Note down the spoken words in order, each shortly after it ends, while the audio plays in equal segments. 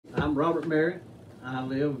I'm Robert Merritt. I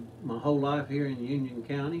lived my whole life here in Union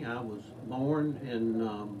County. I was born in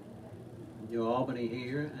New Albany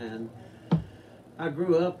here, and I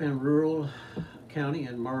grew up in rural county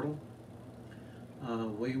in Myrtle.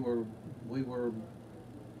 We were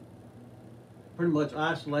pretty much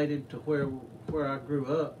isolated to where I grew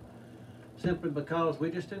up, simply because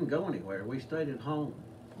we just didn't go anywhere. We stayed at home,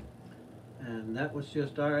 and that was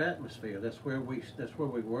just our atmosphere. That's where we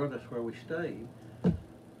were. That's where we stayed.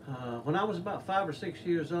 When I was about 5 or 6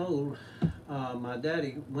 years old, my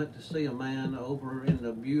daddy went to see a man over in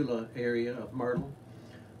the Beulah area of Myrtle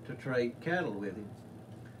to trade cattle with him.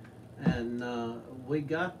 And we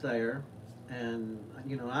got there, and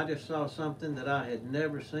I just saw something that I had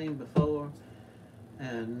never seen before,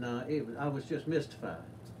 and I was just mystified.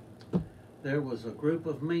 There was a group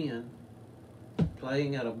of men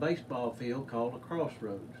playing at a baseball field called a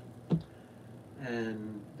crossroads,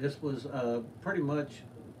 and this was pretty much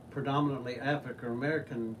predominantly African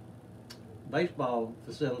American baseball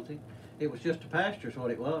facility. It was just a pasture is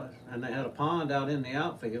what it was, and they had a pond out in the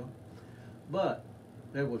outfield, but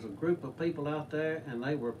there was a group of people out there, and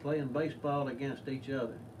they were playing baseball against each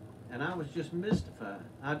other, and I was just mystified.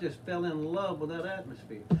 I just fell in love with that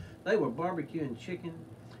atmosphere. They were barbecuing chicken,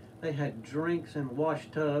 they had drinks in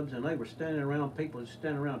wash tubs, and they were standing around, people just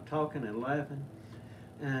standing around talking and laughing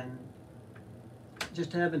and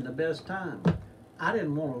just having the best time. I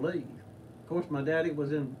didn't want to leave. Of course, my daddy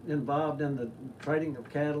was involved in the trading of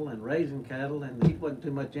cattle and raising cattle, and he wasn't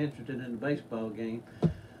too much interested in the baseball game.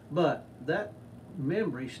 But that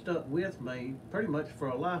memory stuck with me pretty much for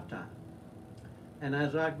a lifetime. And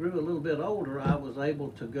as I grew a little bit older, I was able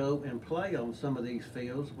to go and play on some of these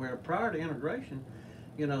fields where prior to integration,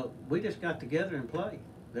 we just got together and played.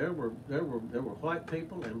 There were white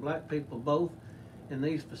people and black people both in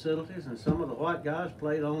these facilities, and some of the white guys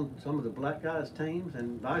played on some of the black guys' teams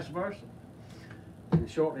and vice versa. And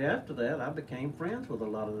shortly after that, I became friends with a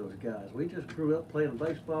lot of those guys. We just grew up playing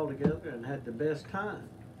baseball together and had the best time.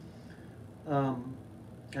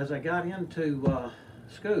 As I got into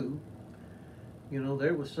school,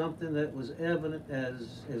 there was something that was evident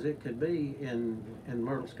as it could be in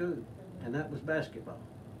Myrtle School, and that was basketball.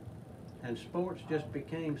 And sports just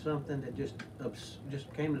became something that just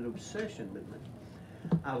became an obsession with me.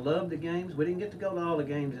 I loved the games. We didn't get to go to all the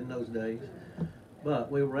games in those days,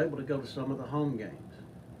 but we were able to go to some of the home games.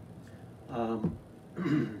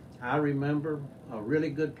 I remember a really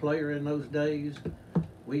good player in those days.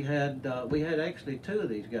 We had actually two of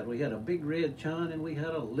these guys. We had a Big Red Chun and we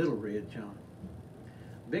had a Little Red Chun.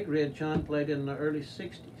 Big Red Chun played in the early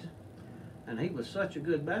 60s, and he was such a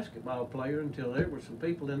good basketball player until there were some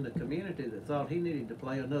people in the community that thought he needed to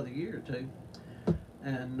play another year or two.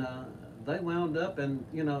 And they wound up, and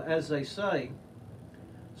as they say,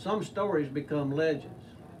 some stories become legends.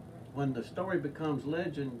 When the story becomes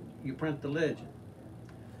legend, you print the legend.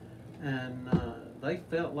 And they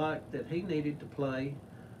felt like that he needed to play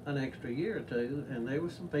an extra year or two, and there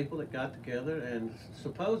were some people that got together and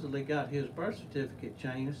supposedly got his birth certificate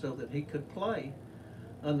changed so that he could play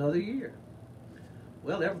another year.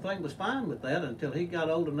 Well, everything was fine with that until he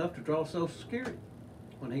got old enough to draw Social Security.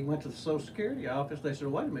 When he went to the Social Security office, they said,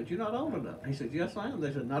 "Wait a minute, you're not old enough." He said, "Yes, I am."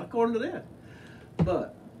 They said, "Not according to that."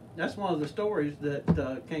 But that's one of the stories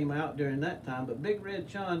that came out during that time. But Big Red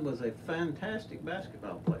Chun was a fantastic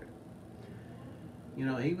basketball player.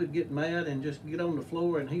 He would get mad and just get on the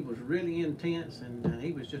floor, and he was really intense, and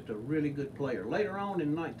he was just a really good player. Later on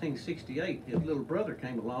in 1968, his little brother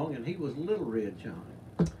came along, and he was Little Red Chun.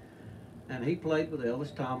 And he played with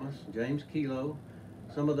Elvis Thomas, James Kelo,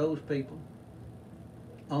 some of those people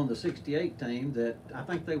on the 68 team that I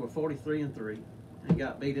think they were 43-3 and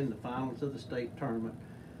got beat in the finals of the state tournament.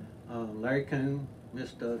 Larry Coon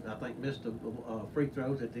missed free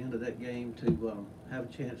throws at the end of that game to have a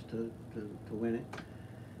chance to win it.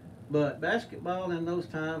 But basketball in those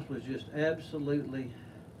times was just absolutely,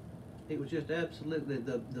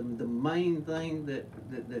 the main thing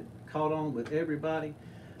that caught on with everybody,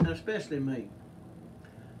 and especially me.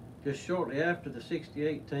 Just shortly after the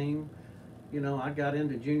 68 team, I got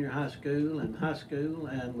into junior high school and high school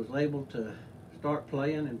and was able to start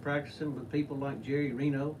playing and practicing with people like Jerry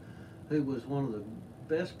Reno, who was one of the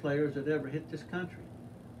best players that ever hit this country.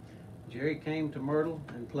 Jerry came to Myrtle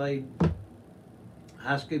and played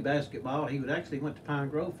high school basketball. He actually went to Pine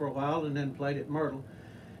Grove for a while and then played at Myrtle.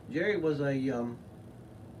 Jerry was a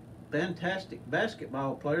fantastic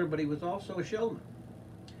basketball player, but he was also a showman.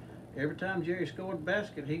 Every time Jerry scored a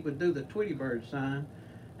basket, he would do the Tweety Bird sign,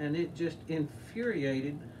 and it just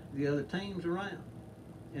infuriated the other teams around.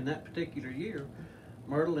 In that particular year,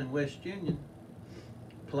 Myrtle and West Union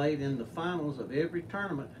played in the finals of every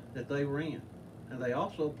tournament that they were in. And they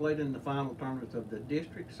also played in the final tournaments of the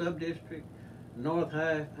district, sub-district, North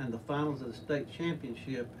Half, and the finals of the state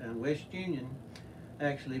championship. And West Union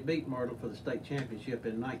actually beat Myrtle for the state championship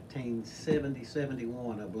in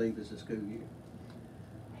 1970-71, I believe, is the school year.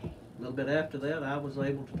 A little bit after that, I was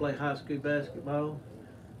able to play high school basketball,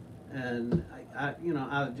 and I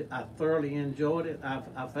thoroughly enjoyed it.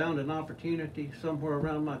 I found an opportunity somewhere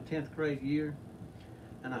around my 10th grade year,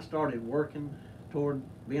 and I started working toward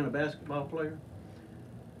being a basketball player.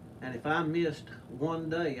 And if I missed one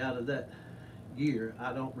day out of that year,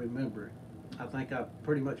 I don't remember it. I think I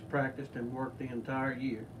pretty much practiced and worked the entire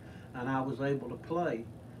year, and I was able to play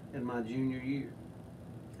in my junior year,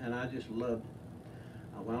 and I just loved it.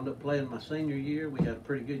 I wound up playing my senior year. We had a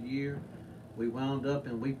pretty good year. We wound up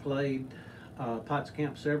and we played Potts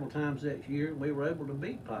Camp several times that year. We were able to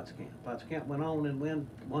beat Potts Camp. Potts Camp went on and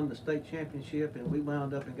won the state championship, and we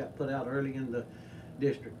wound up and got put out early in the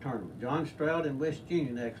district tournament. John Stroud and West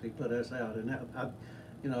Union actually put us out, and that,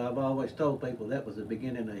 I've always told people that was the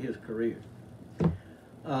beginning of his career.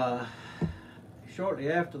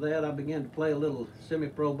 Shortly after that, I began to play a little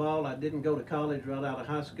semi-pro ball. I didn't go to college right out of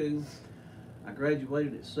high school. I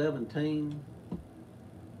graduated at 17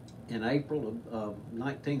 in April of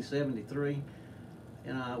 1973,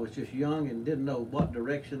 and I was just young and didn't know what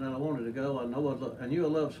direction I wanted to go. I knew I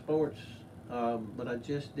loved sports, but I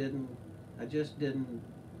just didn't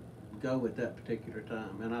go at that particular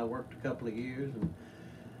time. And I worked a couple of years and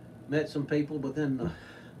met some people within the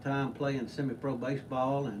time playing semi-pro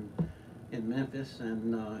baseball and in Memphis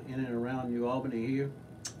and in and around New Albany here,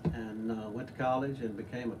 and went to college and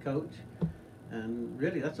became a coach. And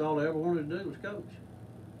really, that's all I ever wanted to do was coach.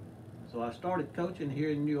 So I started coaching here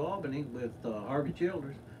in New Albany with Harvey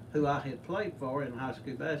Childers, who I had played for in high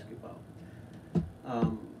school basketball.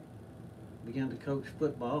 Began to coach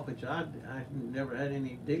football, which I never had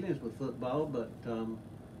any dealings with football, but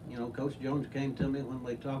Coach Jones came to me when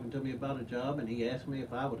they were talking to me about a job, and he asked me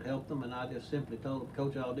if I would help them, and I just simply told him,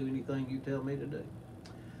 Coach, I'll do anything you tell me to do.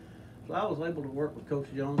 So I was able to work with Coach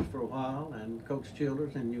Jones for a while, and Coach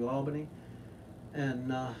Childers in New Albany,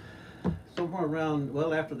 and somewhere around,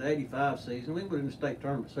 after the 85 season, we were in the state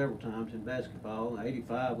tournament several times in basketball. In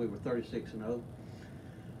 85, we were 36-0,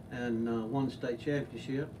 and won the state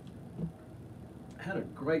championship. Had a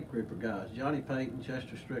great group of guys. Johnny Payton,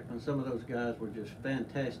 Chester Strickland, some of those guys were just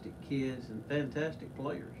fantastic kids and fantastic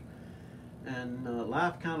players. And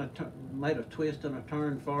life kind of made a twist and a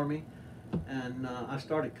turn for me, and I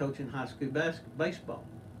started coaching high school baseball.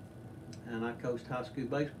 And I coached high school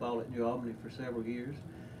baseball at New Albany for several years.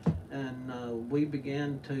 And we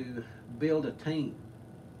began to build a team,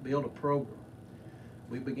 build a program.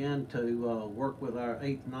 We began to work with our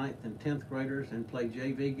 8th, 9th, and 10th graders and play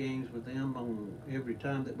JV games with them on every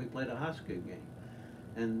time that we played a high school game.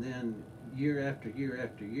 And then year after year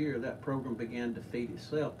after year, that program began to feed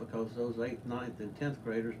itself because those 8th, 9th, and 10th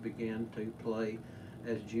graders began to play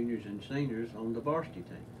as juniors and seniors on the varsity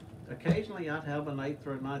team. Occasionally, I'd have an 8th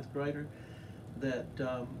or a 9th grader that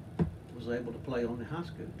was able to play on the high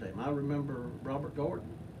school team. I remember Robert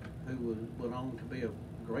Gordon, who went on to be a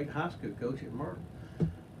great high school coach at Merritt,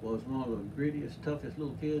 was one of the grittiest, toughest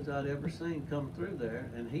little kids I'd ever seen come through there,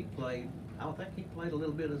 and he played, I think he played a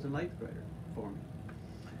little bit as an 8th grader for me.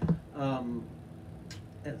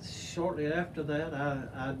 Shortly after that,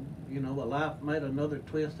 life made another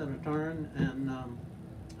twist and a turn, and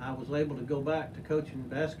I was able to go back to coaching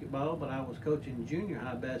basketball, but I was coaching junior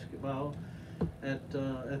high basketball at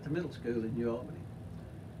the middle school in New Albany.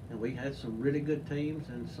 And we had some really good teams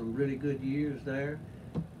and some really good years there,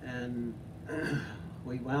 and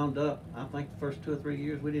we wound up, I think the first 2 or 3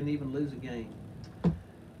 years, we didn't even lose a game.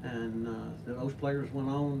 And those players went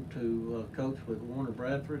on to coach with Warner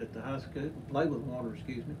Bradford at the high school, play with Warner,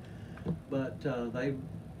 excuse me. But they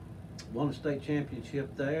won a state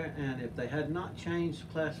championship there, and if they had not changed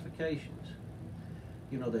classifications,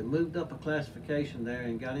 they moved up a classification there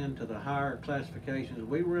and got into the higher classifications.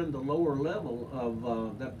 We were in the lower level of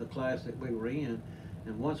the class that we were in.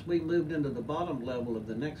 And once we moved into the bottom level of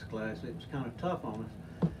the next class, it was kind of tough on us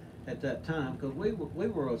at that time because we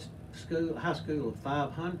were a high school of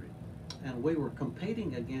 500, and we were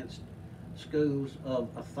competing against schools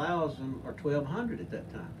of 1,000 or 1,200 at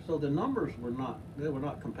that time. So the numbers were not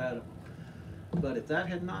compatible. But if that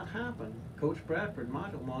had not happened, Coach Bradford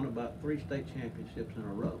might have won about 3 state championships in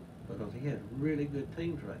a row because he had really good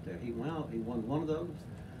teams right there. He won one of those,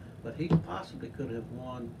 but he possibly could have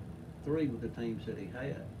won 3 with the teams that he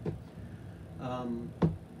had.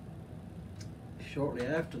 Shortly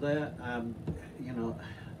after that, you know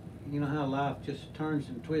how life just turns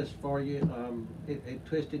and twists for you. It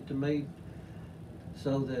twisted to me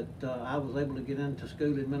so that I was able to get into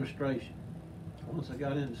school administration. Once I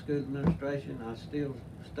got into school administration, I still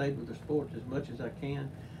stayed with the sports as much as I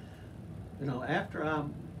can. You know, after I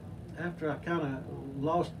kind of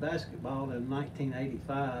lost basketball in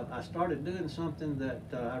 1985, I started doing something that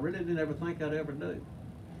I really didn't ever think I'd ever do,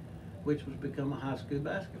 which was become a high school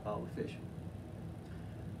basketball official.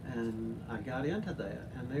 And I got into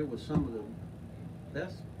that, and there was some of the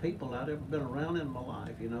best people I'd ever been around in my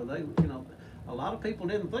life. You know, a lot of people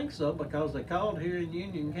didn't think so because they called here in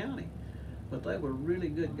Union County, but they were really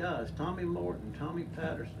good guys. Tommy Morton, Tommy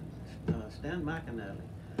Patterson, Stan McAnally,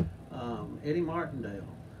 Eddie Martindale.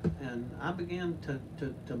 And I began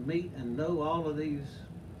to meet and know all of these.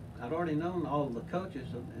 I'd already known all of the coaches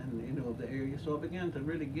of the area, so I began to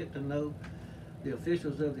really get to know the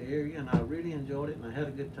officials of the area, and I really enjoyed it, and I had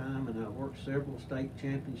a good time, and I worked several state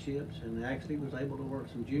championships, and actually was able to work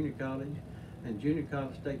some junior college and junior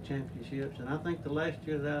college state championships. And I think the last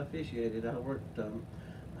year that I officiated, I worked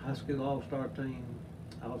high school all-star team,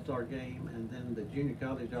 all-star game, and then the junior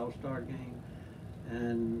college all-star game.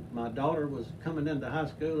 And my daughter was coming into high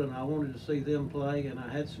school, and I wanted to see them play, and I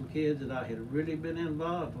had some kids that I had really been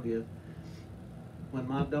involved with when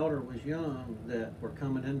my daughter was young that were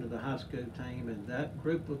coming into the high school team, and that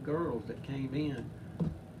group of girls that came in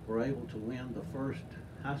were able to win the first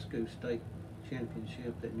high school state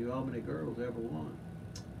championship that New Albany girls ever won.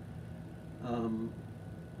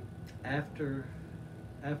 After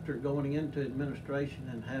going into administration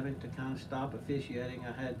and having to kind of stop officiating,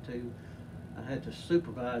 I had to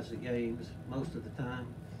supervise the games most of the time.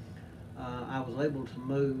 I was able to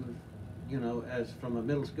move, you know, as from a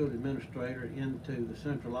middle school administrator into the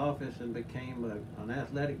central office, and became an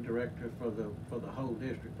athletic director for the whole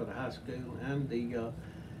district, for the high school and the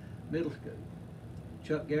middle school.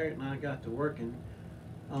 Chuck Garrett and I got to working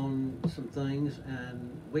on some things,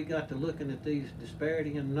 and we got to looking at these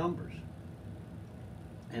disparity in numbers.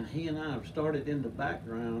 And he and I have started in the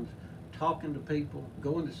background, talking to people,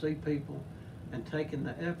 going to see people, and taking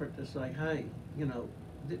the effort to say, hey, you know,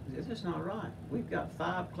 this is not right. We've got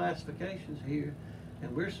 5 classifications here,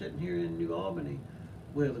 and we're sitting here in New Albany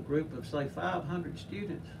with a group of, say, 500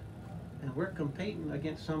 students, and we're competing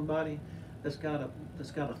against somebody that's got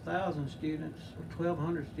 1,000 students or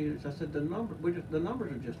 1,200 students. I said the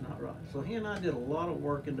numbers are just not right. So he and I did a lot of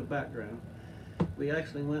work in the background. We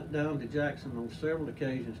actually went down to Jackson on several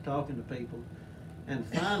occasions talking to people, and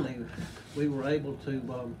finally we were able to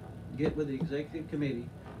get with the executive committee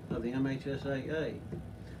of the MHSAA,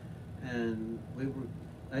 and we were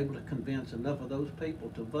able to convince enough of those people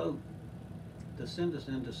to vote to send us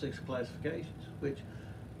into 6 classifications, which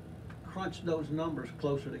crunched those numbers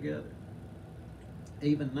closer together.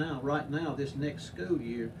 Even now, right now, this next school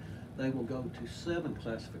year, they will go to 7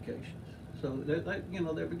 classifications. So they're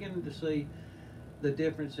beginning to see the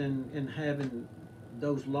difference in having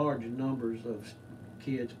those large numbers of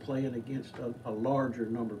kids playing against a larger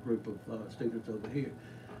number group of students over here.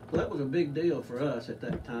 So that was a big deal for us at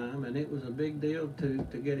that time, and it was a big deal to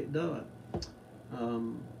get it done.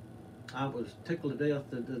 I was tickled to death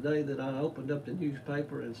the day that I opened up the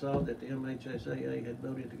newspaper and saw that the MHSAA had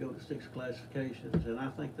voted to go to 6 classifications, and I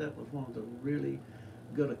think that was one of the really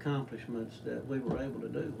good accomplishments that we were able to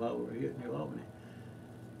do while we were here at New Albany.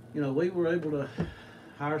 You know, we were able to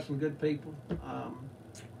hire some good people.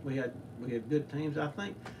 We had good teams. I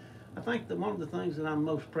think that one of the things that I'm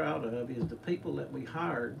most proud of is the people that we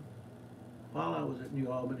hired while I was at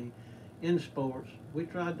New Albany in sports. We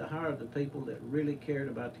tried to hire the people that really cared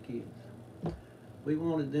about the kids. We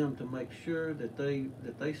wanted them to make sure that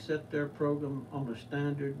they set their program on a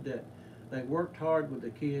standard, that they worked hard with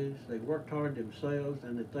the kids, they worked hard themselves,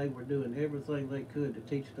 and that they were doing everything they could to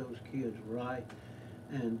teach those kids right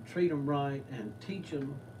and treat them right and teach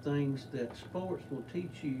them things that sports will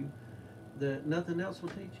teach you that nothing else will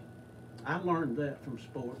teach you. I learned that from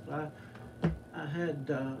sports. I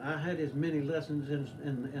had as many lessons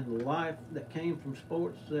in life that came from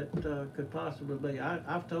sports that could possibly be.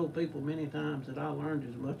 I've told people many times that I learned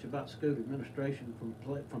as much about school administration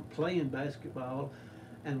from playing basketball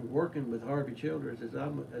and working with Harvey Childers as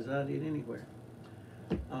I did anywhere.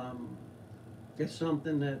 It's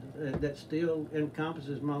something that still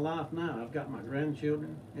encompasses my life now. I've got my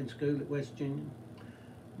grandchildren in school at West Union.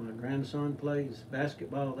 My grandson plays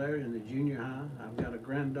basketball there in the junior high. I've got a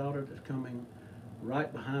granddaughter that's coming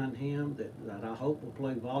right behind him that I hope will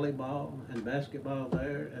play volleyball and basketball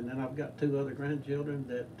there. And then I've got 2 other grandchildren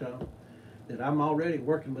that I'm already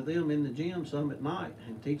working with them in the gym some at night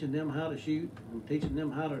and teaching them how to shoot and teaching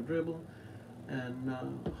them how to dribble. And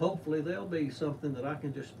hopefully they'll be something that I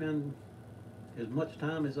can just spend as much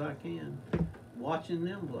time as I can watching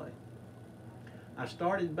them play. I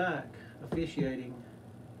started back officiating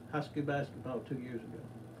high school basketball 2 years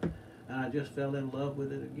ago, and I just fell in love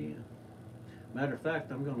with it again. Matter of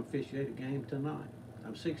fact, I'm going to officiate a game tonight.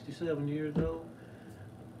 I'm 67 years old.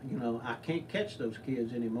 You know, I can't catch those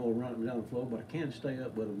kids anymore running down the floor, but I can stay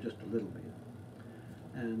up with them just a little bit.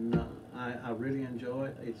 And I really enjoy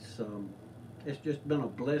it. It's just been a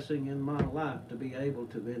blessing in my life to be able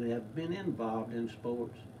to have been involved in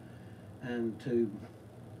sports and to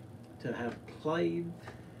have played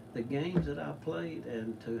the games that I played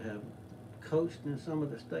and to have coached in some of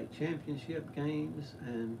the state championship games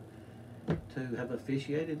and to have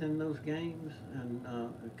officiated in those games and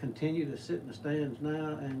continue to sit in the stands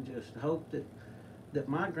now and just hope that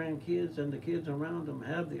my grandkids and the kids around them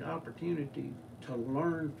have the opportunity to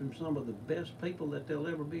learn from some of the best people that they'll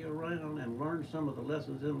ever be around and learn some of the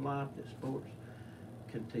lessons in life that sports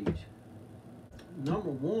can teach. Number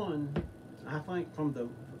one, I think from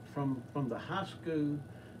the high school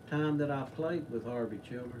time that I played with Harvey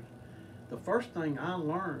Childers, the first thing I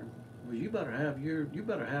learned was you better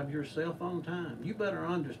have your cell phone time. You better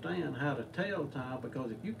understand how to tell time,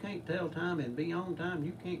 because if you can't tell time and be on time,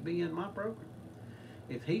 you can't be in my program.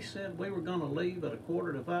 If he said we were going to leave at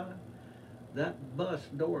 4:45, that bus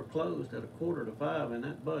door closed at 4:45 and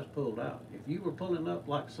that bus pulled out. If you were pulling up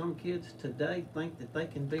like some kids today think that they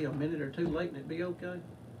can be a minute or two late and it'd be okay,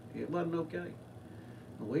 it wasn't okay.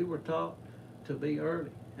 We were taught to be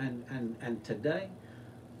early. And today,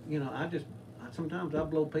 you know, sometimes I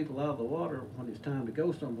blow people out of the water when it's time to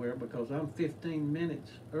go somewhere because I'm 15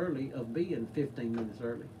 minutes early of being 15 minutes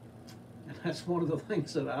early. And that's one of the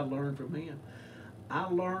things that I learned from him. I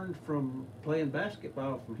learned from playing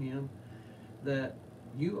basketball from him that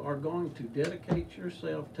you are going to dedicate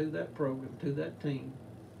yourself to that program, to that team.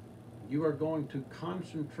 You are going to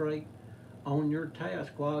concentrate on your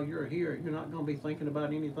task while you're here. You're not going to be thinking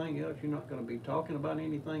about anything else. You're not going to be talking about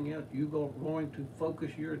anything else. You're going to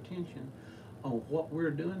focus your attention on what we're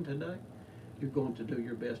doing today. You're going to do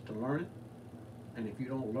your best to learn it. And if you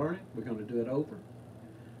don't learn it, we're going to do it over.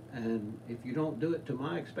 And if you don't do it to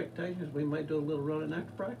my expectations, we may do a little running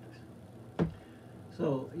after practice.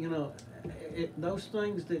 So, you know, those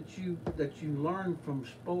things that you learn from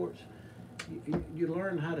sports, you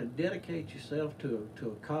learn how to dedicate yourself to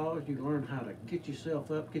a cause. You learn how to get yourself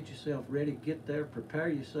up, get yourself ready, get there, prepare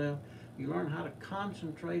yourself. You learn how to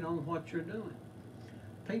concentrate on what you're doing.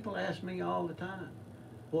 People ask me all the time,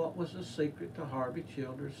 what was the secret to Harvey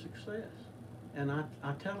Childers' success? And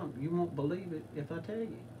I tell them, you won't believe it if I tell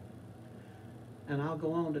you. And I'll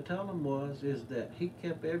go on to tell them is that he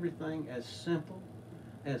kept everything as simple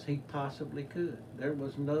as he possibly could. There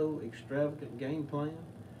was no extravagant game plan.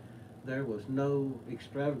 There was no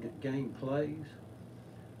extravagant game plays.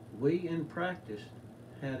 We in practice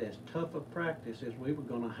had as tough a practice as we were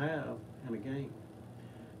going to have in a game.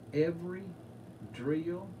 Every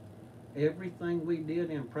drill, everything we did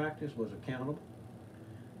in practice was accountable,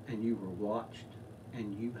 and you were watched,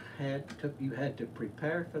 and you had to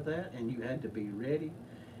prepare for that, and you had to be ready,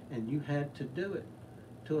 and you had to do it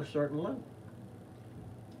to a certain level.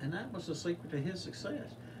 And that was the secret to his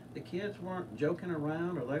success. The kids weren't joking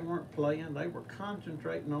around or they weren't playing. They were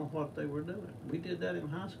concentrating on what they were doing. We did that in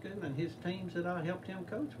high school, and his teams that I helped him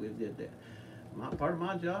coach with did that. Part of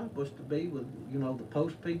my job was to be with, you know, the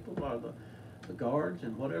post people or the guards,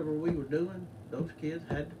 and whatever we were doing, those kids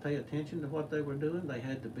had to pay attention to what they were doing. They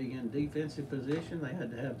had to be in defensive position. They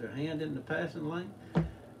had to have their hand in the passing lane,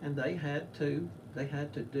 and they had to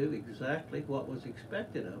do exactly what was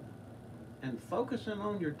expected of them. And focusing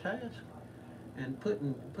on your task and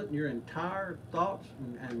putting your entire thoughts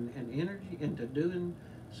and energy into doing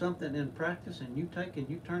something in practice, and you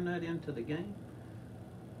turn that into the game,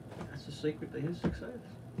 that's the secret to his success.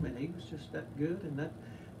 I mean, he was just that good. And that,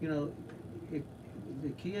 you know, if the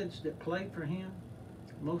kids that played for him,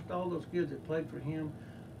 most all those kids that played for him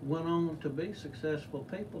went on to be successful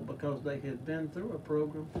people because they had been through a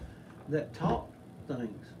program that taught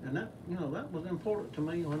things. And that, you know, that was important to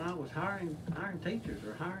me when I was hiring teachers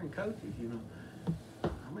or hiring coaches. You know,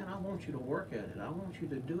 I mean, I want you to work at it. I want you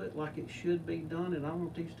to do it like it should be done, and I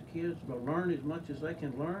want these kids to learn as much as they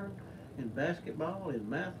can learn in basketball, in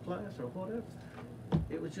math class, or whatever.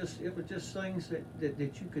 It was just things that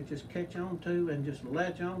you could just catch on to and just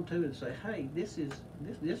latch on to and say, hey, this is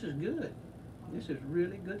good. This is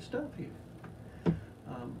really good stuff here.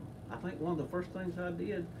 I think one of the first things I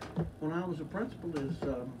did when I was a principal is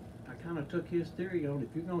I kind of took his theory on,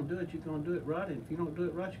 if you're going to do it, you're going to do it right, and if you don't do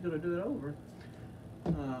it right, you're going to do it over.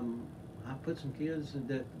 I put some kids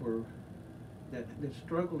that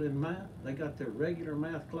struggled in math. They got their regular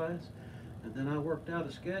math class, and then I worked out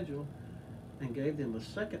a schedule and gave them a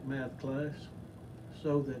second math class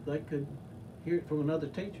so that they could hear it from another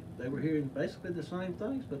teacher. They were hearing basically the same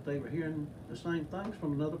things, but they were hearing the same things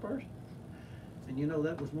from another person. And you know,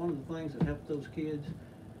 that was one of the things that helped those kids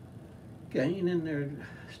gain in their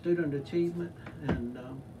student achievement. And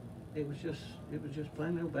it was just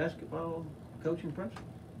plain old basketball coaching principle.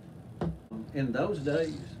 In those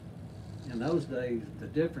days, the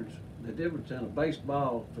difference in a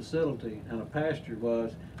baseball facility and a pasture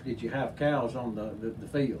was, did you have cows on the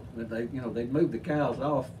field? They'd move the cows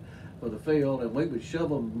off for the field, and we would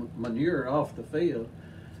shovel manure off the field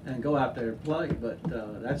and go out there and play. But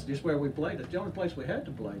that's just where we played. It's the only place we had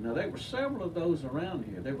to play. Now, there were several of those around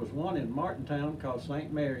here. There was one in Martintown called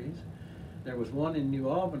St. Mary's. There was one in New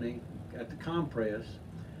Albany at the Compress.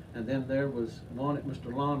 And then there was one at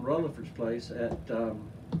Mr. Lon Rutherford's place at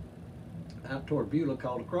out toward Beulah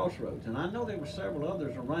called the Crossroads. And I know there were several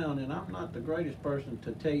others around, and I'm not the greatest person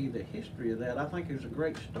to tell you the history of that. I think there's a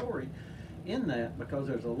great story in that, because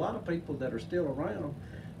there's a lot of people that are still around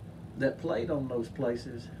that played on those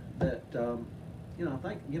places that, I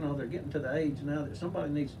think, they're getting to the age now that somebody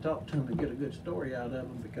needs to talk to them and get a good story out of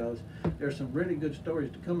them, because there's some really good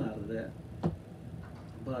stories to come out of that.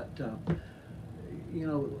 But,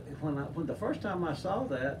 when the first time I saw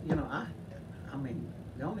that, I mean,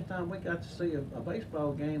 the only time we got to see a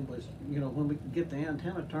baseball game was, when we could get the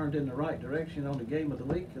antenna turned in the right direction on the game of the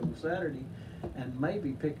week on Saturday, and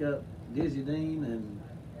maybe pick up Dizzy Dean and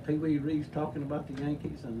Pee Wee Reeves talking about the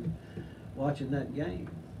Yankees and watching that game.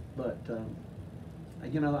 But,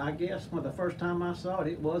 I guess when the first time I saw it,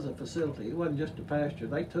 it was a facility. It wasn't just a pasture.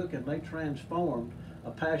 They took and they transformed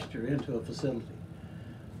a pasture into a facility.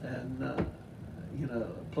 And,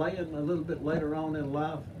 playing a little bit later on in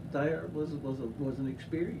life there was an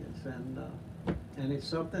experience, and it's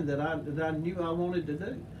something that I knew I wanted to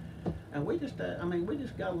do. And we just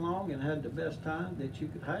got along and had the best time that you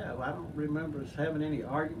could have. I don't remember us having any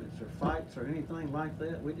arguments or fights or anything like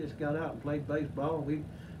that. We just got out and played baseball. We'd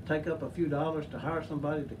take up a few dollars to hire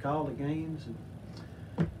somebody to call the games,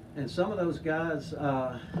 and some of those guys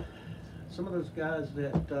that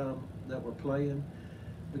were playing,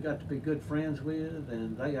 we got to be good friends with,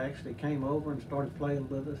 and they actually came over and started playing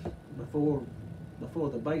with us before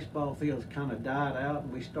the baseball fields kind of died out,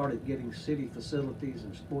 and we started getting city facilities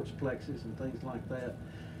and sportsplexes and things like that.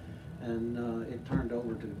 And it turned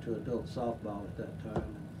over to adult softball at that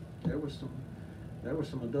time. And there were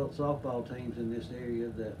some adult softball teams in this area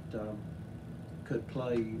that could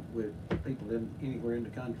play with people anywhere in the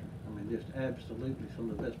country. I mean, just absolutely some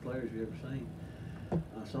of the best players you've ever seen.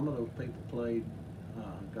 Some of those people played,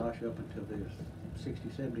 up until they were 60,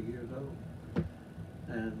 70 years old.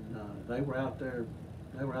 And they were out there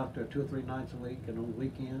 2 or 3 nights a week and on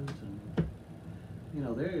weekends.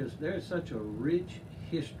 And there is such a rich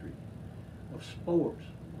history of sports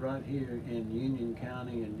right here in Union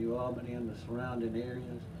County and New Albany and the surrounding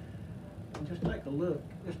areas. And just take a look.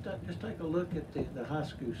 Just take a look at the high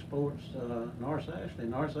school sports. Norris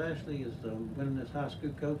Ashley is the winningest high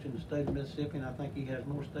school coach in the state of Mississippi, and I think he has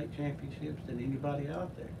more state championships than anybody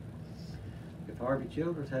out there. If Harvey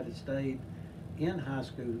Childers had stayed in high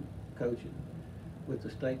school coaching with the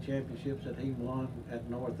state championships that he won at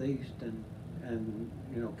Northeast and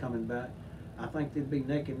coming back, I think they'd be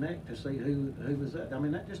neck and neck to see who was that. I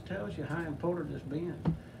mean, that just tells you how important it's been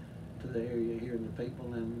to the area here and the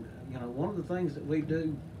people. And one of the things that we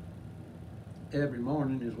do every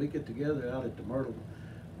morning is we get together out at the Merritt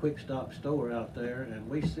Quick Stop store out there, and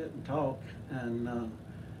we sit and talk, and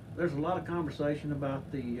there's a lot of conversation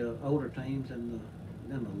about the older teams in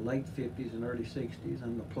the late 50s and early 60s,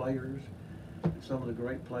 and the players, and some of the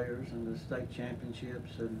great players, and the state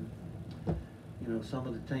championships, and some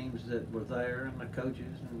of the teams that were there, and the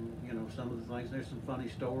coaches, and some of the things. There's some funny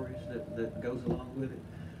stories that goes along with it.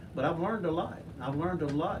 But I've learned a lot. I've learned a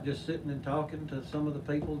lot just sitting and talking to some of the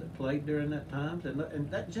people that played during that time.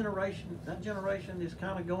 And that generation is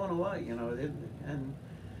kind of going away, and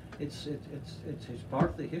it's part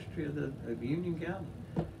of the history of Union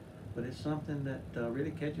County. But it's something that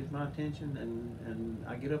really catches my attention, and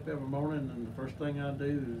I get up every morning, and the first thing I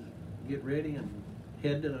do is get ready and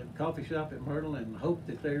head to the coffee shop at Myrtle and hope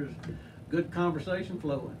that there's good conversation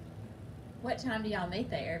flowing. What time do y'all meet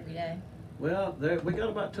there every day? Well, we got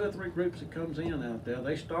about 2 or 3 groups that comes in out there.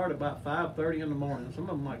 They start about 5:30 in the morning. Some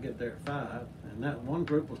of them might get there at 5, and that one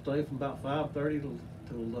group will stay from about 5:30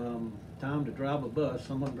 till time to drive a bus.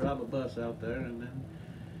 Someone drive a bus out there, and then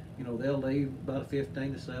they'll leave about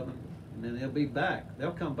 15 to 7, and then they'll be back.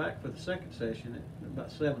 They'll come back for the second session at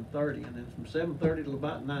about 7:30, and then from 7:30 till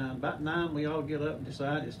about 9. About 9, we all get up and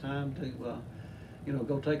decide it's time to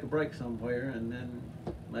go take a break somewhere, and then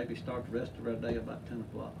maybe start the rest of our day about 10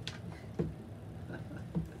 o'clock.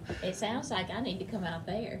 It sounds like I need to come out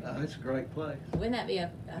there. It's a great place. Wouldn't that be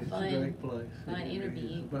a It's fun, a great place. fun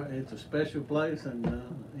interview? It's a special place, and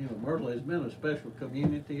you know, Myrtle has been a special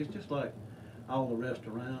community. It's just like all the rest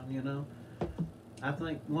around, you know. I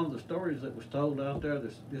think one of the stories that was told out there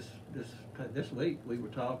this week, we were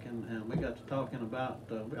talking, and we got to talking about.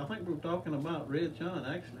 I think we were talking about Red John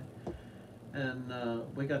actually, and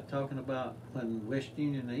we got to talking about when West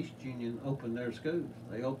Union and East Union opened their schools.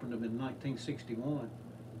 They opened them in 1961.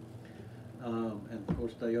 And of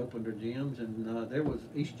course they opened their gyms, and there was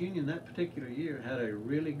East Union that particular year had a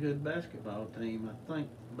really good basketball team. I think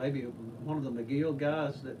maybe one of the McGill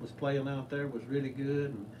guys that was playing out there was really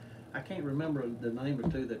good, and I can't remember the name or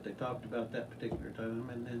two that they talked about that particular time.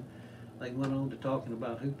 And then they went on to talking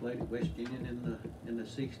about who played at West Union in the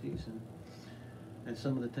 60s and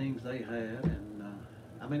some of the teams they had. And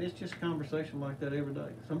I mean, it's just conversation like that every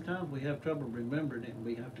day. Sometimes we have trouble remembering it, and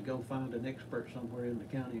we have to go find an expert somewhere in the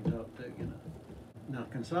county and talk to, you know. Now,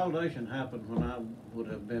 consolidation happened when I would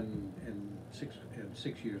have been six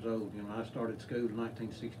years old. You know, I started school in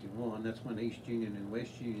 1961. That's when East Union and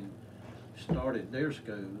West Union started their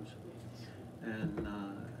schools. And,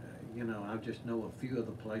 you know, I just know a few of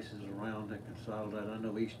the places around that consolidated. I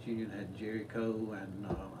know East Union had Jericho, and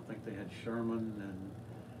I think they had Sherman, and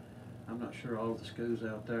I'm not sure all of the schools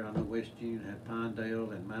out there. I know West Union had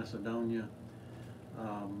Pinedale and Macedonia,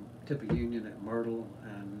 Tippah Union at Myrtle,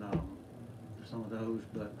 and some of those,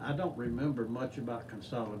 but I don't remember much about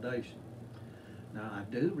consolidation. Now I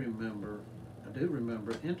do remember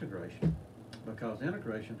integration, because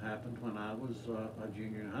integration happened when I was a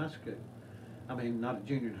junior in high school. I mean, not a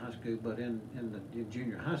junior in high school, but in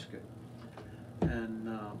junior high school. And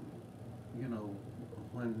you know,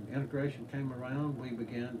 when integration came around, we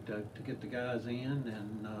began to get the guys in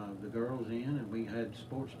and the girls in, and we had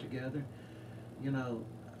sports together. You know,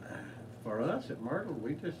 for us at Myrtle,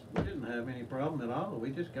 we didn't have any problem at all.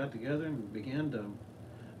 We just got together and began to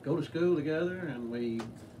go to school together, and we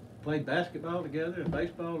played basketball together and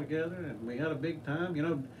baseball together, and we had a big time. You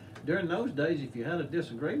know, during those days, if you had a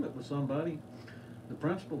disagreement with somebody, the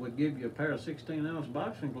principal would give you a pair of 16-ounce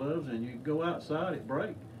boxing gloves, and you'd go outside at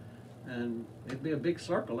break. And it'd be a big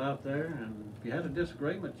circle out there, and if you had a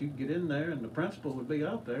disagreement, you'd get in there, and the principal would be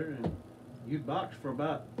out there, and you'd box for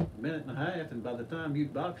about a minute and a half, and by the time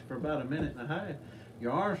you'd boxed for about a minute and a half,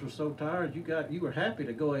 your arms were so tired, you were happy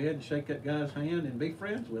to go ahead and shake that guy's hand and be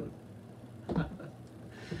friends with him.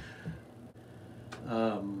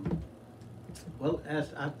 Well,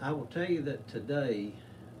 as I will tell you that today,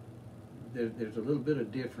 there's a little bit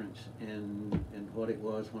of difference in what it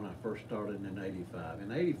was when I first started in '85.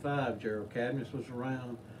 In '85, Gerald Cadmus was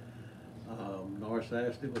around, Norris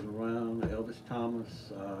Ashley was around, Elvis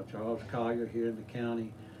Thomas, Charles Collier here in the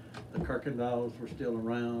county, the Kirkendalls were still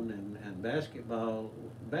around, and basketball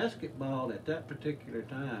at that particular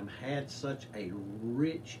time had such a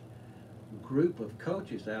rich group of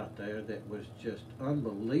coaches out there that was just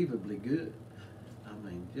unbelievably good. I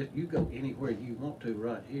mean, just you go anywhere you want to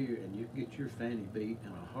right here, and you get your fanny beat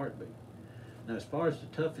in a heartbeat. Now, as far as the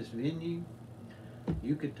toughest venue,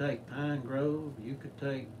 you could take Pine Grove, you could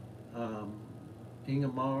take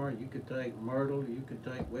Ingomar, you could take Myrtle, you could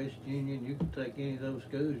take West Union, you could take any of those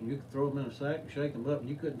schools, and you could throw them in a sack and shake them up, and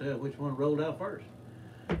you couldn't tell which one rolled out first,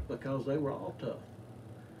 because they were all tough.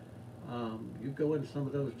 You go into some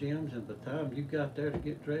of those gyms, and by the time you got there to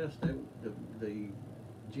get dressed, the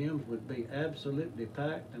gyms would be absolutely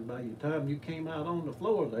packed, and by the time you came out on the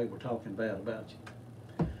floor, they were talking bad about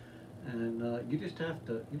you. And you just have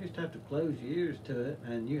to close your ears to it,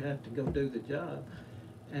 and you have to go do the job.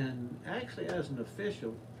 And actually, as an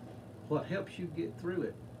official, what helps you get through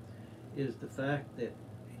it is the fact that,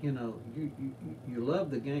 you know, you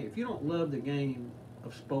love the game. If you don't love the game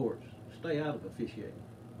of sports, stay out of officiating.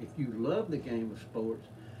 If you love the game of sports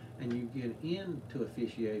and you get into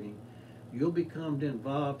officiating, you'll become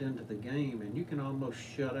involved into the game, and you can almost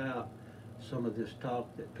shut out some of this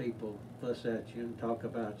talk that people fuss at you and talk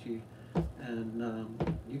about you, and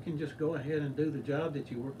you can just go ahead and do the job that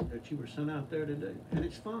you were sent out there to do, and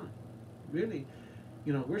it's fun. Really,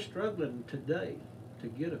 you know, we're struggling today to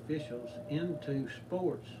get officials into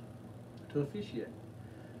sports to officiate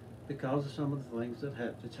because of some of the things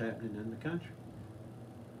that's happening in the country.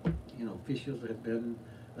 You know, officials have been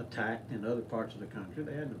attacked in other parts of the country.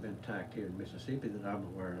 They hadn't been attacked here in Mississippi that I'm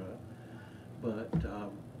aware of. But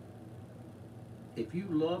if you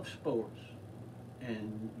love sports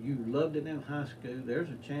and you loved it in high school, there's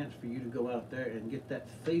a chance for you to go out there and get that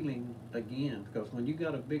feeling again. Because when you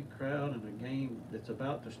got a big crowd and a game that's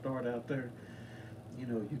about to start out there, you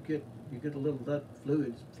know, you get a little of that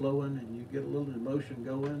fluid flowing, and you get a little emotion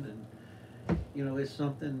going, and you know, it's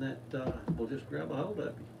something that will just grab a hold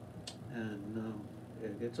of you. And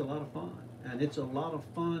it's a lot of fun. And it's a lot of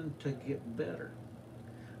fun to get better.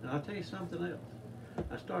 Now, I'll tell you something else.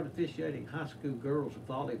 I started officiating high school girls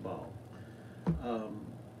volleyball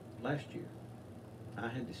last year. I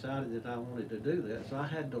had decided that I wanted to do that, so I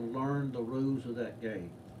had to learn the rules of that game.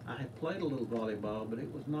 I had played a little volleyball, but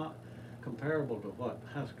it was not comparable to what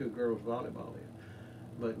high school girls volleyball is.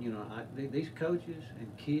 But, you know, these coaches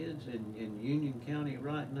and kids in Union County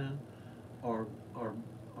right now are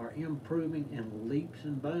improving in leaps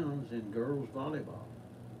and bounds in girls volleyball.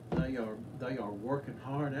 They are working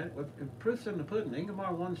hard at it. Well, proof's in the pudding.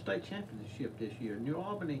 Ingomar won state championship this year. New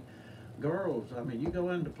Albany girls, I mean, you go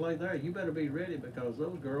in to play there, you better be ready because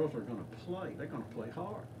those girls are going to play. They're going to play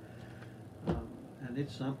hard. And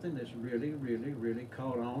it's something that's really, really, really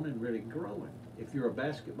caught on and really growing. If you're a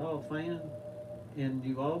basketball fan in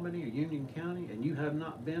New Albany or Union County and you have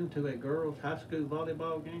not been to a girls' high school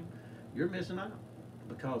volleyball game, you're missing out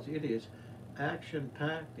because it is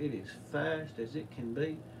action-packed, it is fast as it can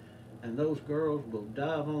be, and those girls will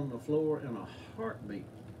dive on the floor in a heartbeat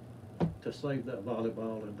to save that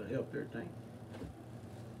volleyball and to help their team.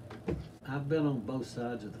 I've been on both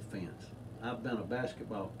sides of the fence. I've been a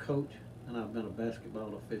basketball coach and I've been a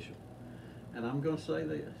basketball official. And I'm going to say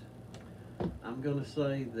this. I'm going to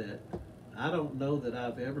say that I don't know that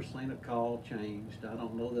I've ever seen a call changed. I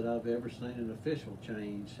don't know that I've ever seen an official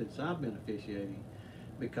change since I've been officiating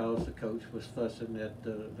because the coach was fussing at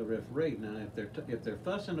the referee. Now, if they're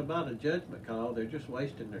fussing about a judgment call, they're just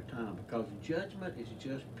wasting their time because judgment is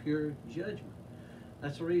just pure judgment.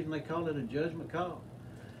 That's the reason they call it a judgment call.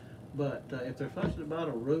 But if they're fussing about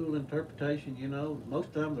a rule interpretation, you know, most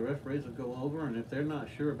of the time the referees will go over, and if they're not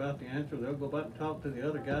sure about the answer, they'll go back and talk to the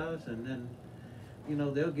other guys, and then, you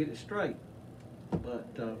know, they'll get it straight. But,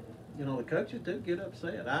 you know, the coaches do get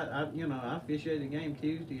upset. I officiated a game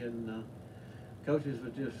Tuesday, and coaches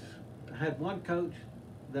would just, I had one coach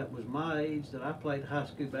that was my age that I played high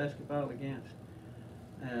school basketball against,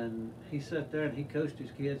 and he sat there and he coached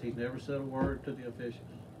his kids. He never said a word to the officials.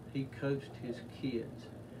 He coached his kids.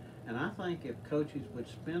 And I think if coaches would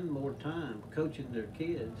spend more time coaching their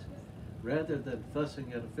kids rather than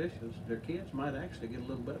fussing at officials, their kids might actually get a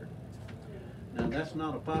little better. Now, that's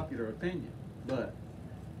not a popular opinion, but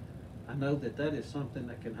I know that that is something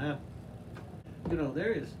that can happen. You know,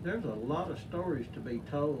 there's a lot of stories to be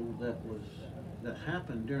told that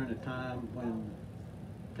happened during a time when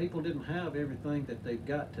people didn't have everything that they've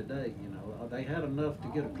got today. You know, they had enough to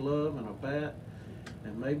get a glove and a bat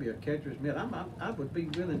and maybe a catcher's mitt. I would be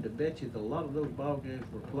willing to bet you that a lot of those ball games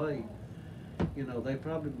were played. You know,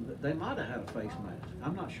 they might have had a face mask.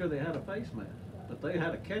 I'm not sure they had a face mask, but they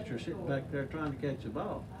had a catcher sitting back there trying to catch the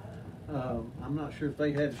ball. I'm not sure if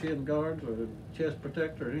they had shin guards or a chest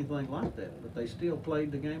protector or anything like that, but they still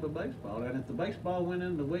played the game of baseball. And if the baseball went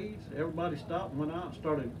in the weeds, everybody stopped and went out and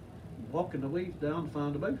started walking the weeds down to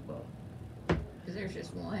find the baseball. Because there's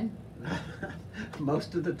just one.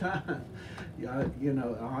 Most of the time. Yeah, you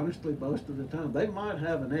know, honestly, most of the time. They might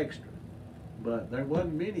have an extra, but there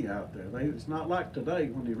wasn't many out there. It's not like today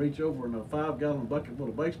when you reach over in a 5-gallon bucket full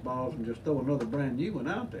of baseballs and just throw another brand new one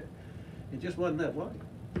out there. It just wasn't that way.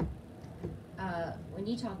 When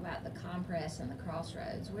you talk about the Compress and the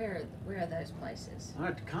Crossroads, where are those places? All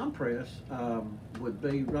right, the Compress would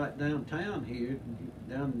be right downtown here.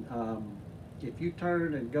 If you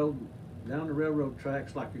turn and go down the railroad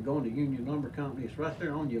tracks like you're going to Union Lumber Company, it's right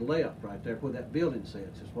there on your left, right there where that building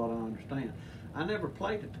sits, is what I understand. I never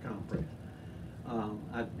played at the Compress,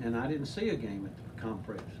 and I didn't see a game at the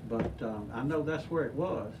Compress, but I know that's where it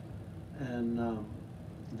was. And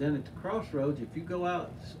then at the Crossroads, if you go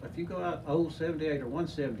out old 78 or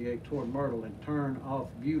 178 toward Myrtle and turn off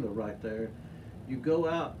Beulah right there, you go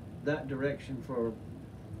out that direction for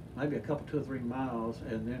maybe a couple, 2 or 3 miles,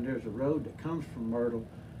 and then there's a road that comes from Myrtle,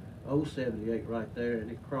 old 78 right there, and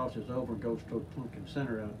it crosses over and goes toward Pumpkin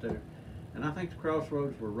Center out there. And I think the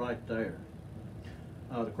Crossroads were right there.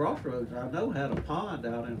 The Crossroads, I know, had a pond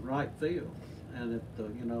out in right field. And if the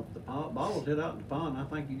ball was hit out in the pond, I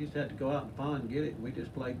think you just had to go out in the pond and get it. And we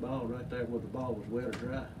just played ball right there where the ball was wet or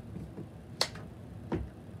dry.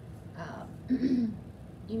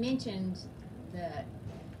 You mentioned the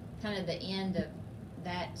kind of the end of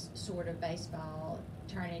that sort of baseball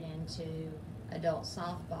turning into adult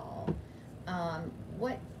softball.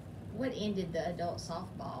 What ended the adult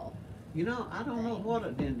softball? You know, I don't know what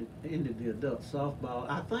it ended the adult softball.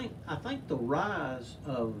 I think the rise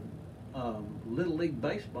of Little League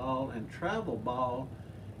baseball and travel ball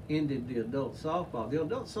ended the adult softball. The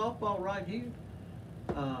adult softball right here,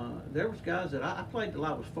 there was guys that I played till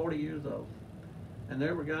I was 40 years old. And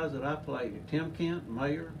there were guys that I played, Tim Kent,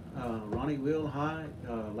 Mayer, Ronnie Wilhite,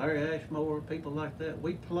 Larry Ashmore, people like that.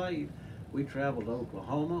 We played. We traveled to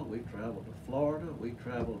Oklahoma, we traveled to Florida, we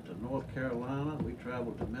traveled to North Carolina, we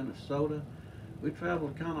traveled to Minnesota. We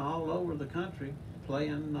traveled kind of all over the country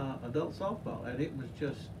playing adult softball, and it was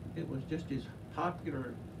just as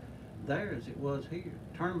popular there as it was here.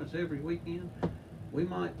 Tournaments every weekend. We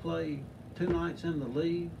might play 2 nights in the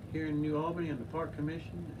league here in New Albany in the Park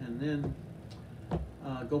Commission, and then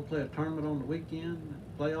go play a tournament on the weekend,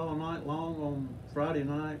 play all night long on Friday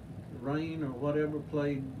night, rain or whatever,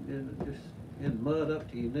 played just in mud up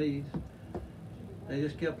to your knees. They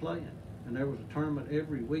just kept playing, and there was a tournament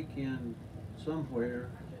every weekend somewhere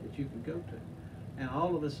that you could go to. And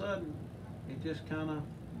all of a sudden, it just kind of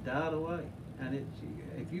died away. And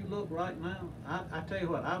if you look right now, I tell you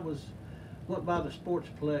what, went by the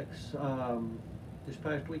Sportsplex this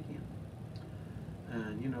past weekend.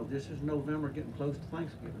 And, you know, this is November, getting close to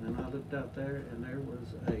Thanksgiving, and I looked out there, and there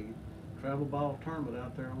was a travel ball tournament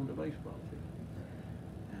out there on the baseball field.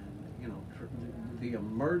 And, you know, the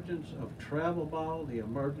emergence of travel ball, the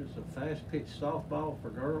emergence of fast-pitch softball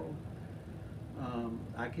for girls,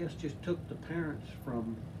 I guess just took the parents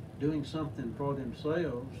from doing something for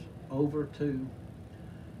themselves over to,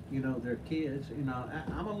 you know, their kids. You know,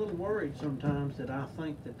 I'm a little worried sometimes that I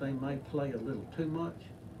think that they may play a little too much.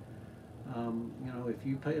 You know, if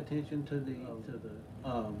you pay attention to the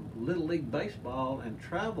Little League baseball and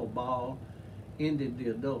travel ball ended the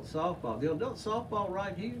adult softball. The adult softball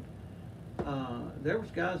right here, there was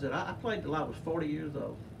guys that I played till I was 40 years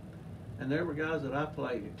old. And there were guys that I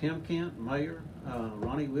played, Tim Kent, Mayer,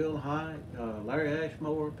 Ronnie Wilhite, Larry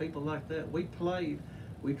Ashmore, people like that. We played.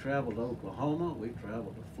 We traveled to Oklahoma, we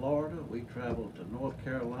traveled to Florida, we traveled to North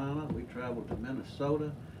Carolina, we traveled to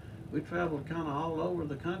Minnesota. We traveled kind of all over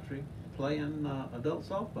the country playing adult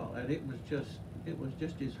softball, and it was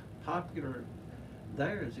just as popular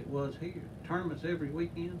there as it was here. Tournaments every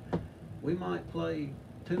weekend. We might play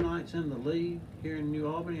 2 nights in the league here in New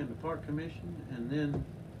Albany in the Park Commission, and then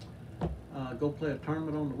go play a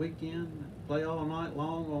tournament on the weekend, play all night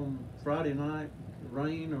long on Friday night,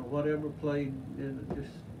 rain or whatever, played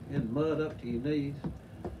just in mud up to your knees.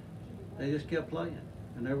 They just kept playing,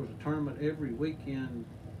 and there was a tournament every weekend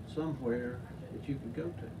somewhere that you could go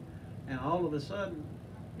to. And all of a sudden,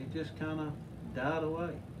 it just kind of died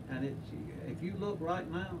away. And if you look right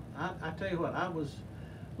now, I tell you what,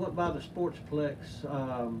 went by the Sportsplex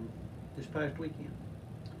this past weekend.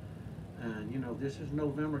 And, you know, this is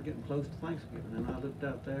November, getting close to Thanksgiving, and I looked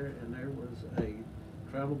out there, and there was a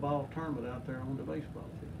travel ball tournament out there on the baseball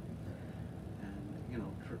field. And, you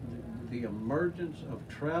know, the emergence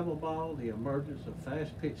of travel ball, the emergence of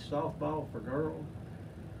fast-pitch softball for girls,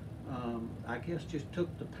 I guess just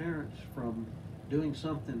took the parents from doing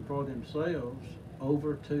something for themselves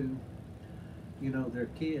over to, you know, their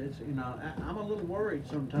kids. You know, I'm a little worried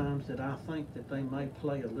sometimes that I think that they may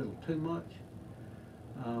play a little too much.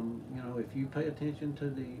 You know, if you pay attention to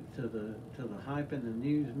the hype in the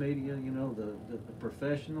news media, you know, the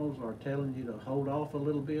professionals are telling you to hold off a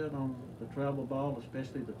little bit on the travel ball,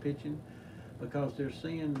 especially the pitching, because they're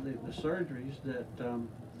seeing the surgeries that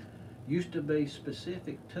used to be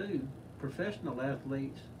specific to professional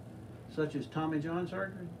athletes, such as Tommy John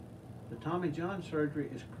surgery. The Tommy John surgery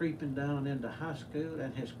is creeping down into high school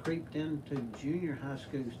and has creeped into junior high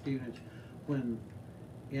school students when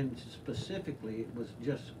specifically it was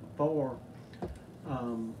just for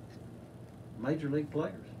major league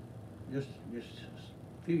players just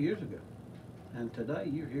a few years ago. And today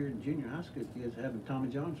you're hearing junior high school kids having Tommy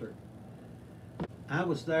John surgery. I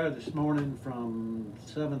was there this morning from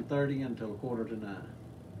 7:30 until 8:45.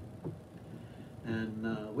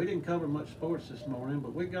 And we didn't cover much sports this morning,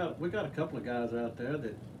 but we got a couple of guys out there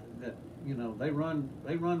that you know, they run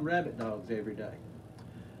rabbit dogs every day,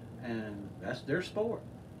 and that's their sport,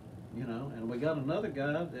 you know. And we got another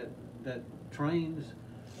guy that trains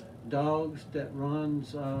dogs, that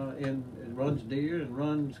runs runs deer and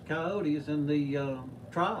runs coyotes in the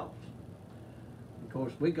trials. Of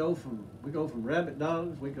course, we go from rabbit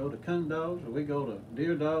dogs, we go to coon dogs, or we go to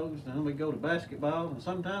deer dogs, and then we go to basketball. And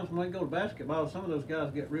sometimes when we go to basketball, some of those guys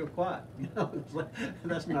get real quiet. You know, it's like,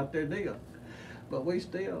 that's not their deal. But we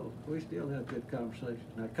still have good conversations.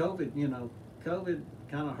 Now, COVID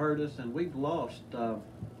kind of hurt us, and we've lost.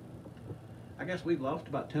 I guess we've lost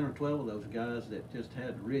about 10 or 12 of those guys that just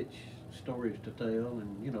had rich stories to tell.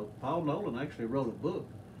 And you know, Paul Nolan actually wrote a book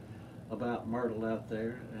about Myrtle out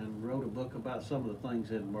there, and wrote a book about some of the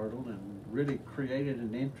things in Myrtle, and really created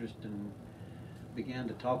an interest and began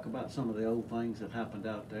to talk about some of the old things that happened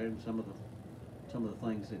out there, and some of the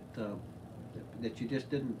things that you just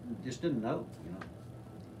didn't know, you know.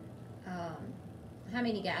 How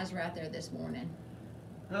many guys were out there this morning?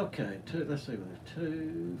 Okay, let's see, there's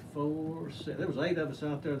 2, 4, 6. There was 8 of us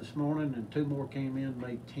out there this morning, and 2 more came in,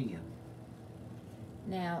 made 10.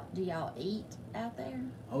 Now, do y'all eat out there?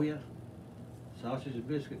 Oh yeah, sausage and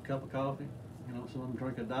biscuit, cup of coffee. You know, some of them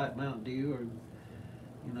drink a Diet Mountain Dew, or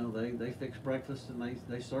you know, they fix breakfast, and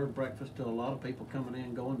they serve breakfast to a lot of people coming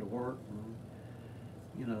in, going to work, and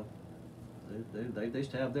you know, they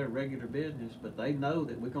just have their regular business, but they know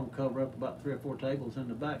that we're gonna cover up about 3 or 4 tables in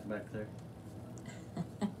the back there.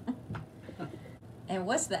 And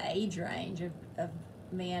what's the age range of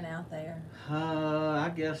men out there? I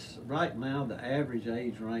guess right now the average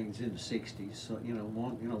age range is in the 60s. So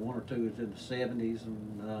one or two is in the 70s,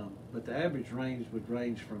 and but the average range would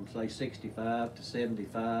range from say 65 to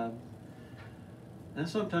 75, and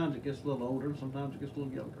sometimes it gets a little older, and sometimes it gets a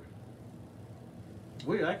little younger.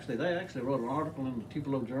 They actually wrote an article in the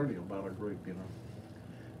Tupelo Journal about our group. You know,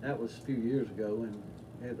 that was a few years ago,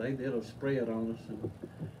 and they did a spread on us, and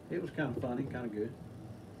it was kind of funny, kind of good.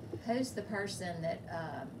 Who's the person that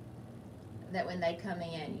that when they come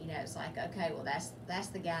in, you know, it's like, okay, well, that's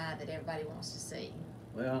the guy that everybody wants to see?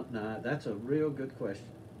 Well, now that's a real good question.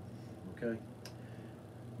 Okay.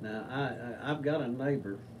 Now I've got a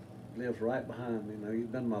neighbor lives right behind me. Now he's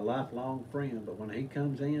been my lifelong friend, but when he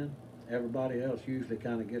comes in, everybody else usually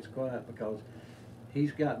kind of gets quiet because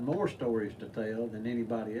he's got more stories to tell than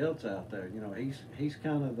anybody else out there. You know, he's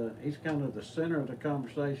kind of the center of the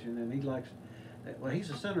conversation, and he likes. Well, he's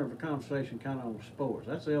the center of the conversation kind of on sports.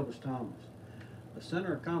 That's Elvis Thomas. The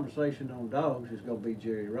center of conversation on dogs is going to be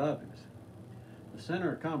Jerry Robbins. The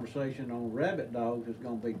center of conversation on rabbit dogs is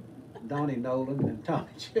going to be Donnie Nolan and Tommy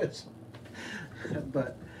Chisholm.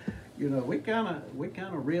 But you know, we kind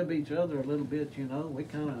of rib each other a little bit. You know, we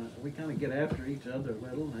kind of get after each other a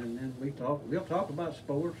little, and then we'll talk about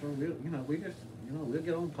sports, or we'll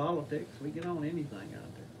get on politics. We get on anything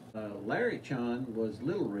out there. Larry Chun was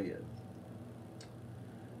Little Red.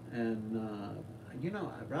 And,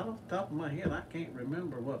 right off the top of my head, I can't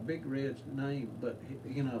remember what Big Red's name, but,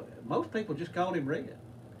 you know, most people just called him Red.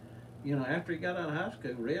 You know, after he got out of high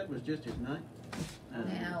school, Red was just his name.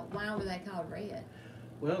 Now, why were they called Red?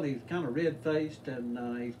 Well, he's kind of red-faced, and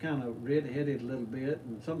he's kind of red-headed a little bit,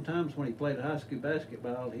 and sometimes when he played high school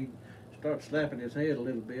basketball, he'd start slapping his head a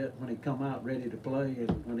little bit when he come out ready to play,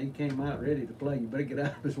 and when he came out ready to play, you better get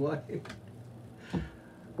out of his way.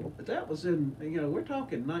 But that was in, we're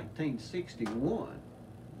talking 1961,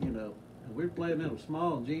 and we're playing in a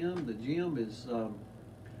small gym. The gym is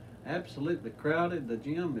absolutely crowded. The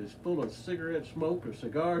gym is full of cigarette smoke or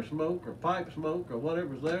cigar smoke or pipe smoke or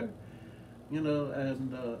whatever's there, and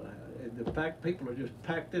people are just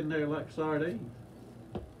packed in there like sardines.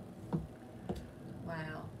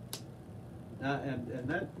 Wow. And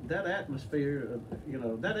that atmosphere,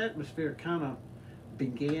 that atmosphere kind of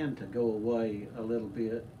began to go away a little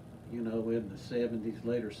bit, in the 70s,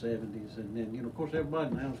 later 70s, and then, of course,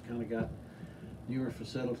 everybody now's kind of got newer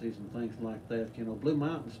facilities and things like that. Blue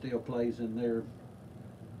Mountain still plays in their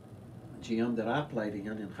gym that I played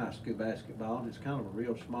in high school basketball, and it's kind of a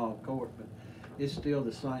real small court, but it's still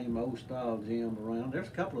the same old style gym around. There's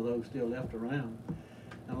a couple of those still left around,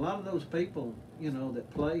 and a lot of those people, that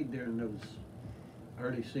played during those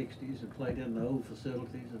early 60s and played in the old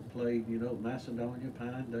facilities and played, Macedonia,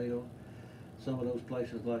 Pinedale, some of those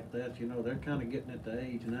places like that, they're kind of getting at the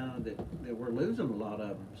age now that we're losing a lot of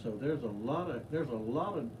them. So there's a lot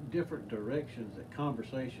of different directions that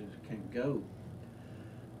conversations can go,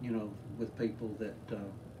 with people that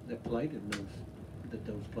played in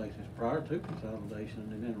those places prior to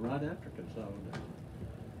consolidation and then right after consolidation.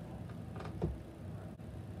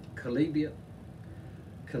 Collegiate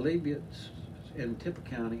in Tippah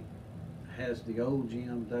County has the old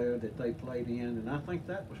gym there that they played in, and I think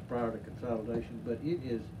that was prior to consolidation, but it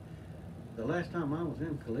is, the last time I was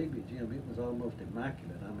in Collegiate gym, it was almost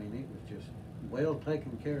immaculate. I mean, it was just well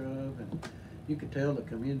taken care of, and you could tell the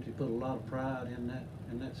community put a lot of pride in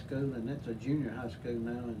that school, and that's a junior high school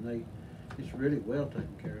now, and it's really well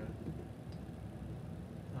taken care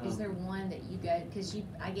of. Is there one that you go, because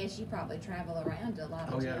I guess you probably travel around to a lot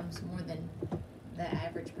of gyms more than the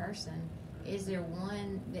average person. Is there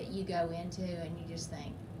one that you go into and you just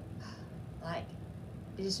think, like,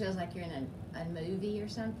 it just feels like you're in a movie or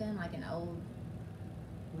something, like an old?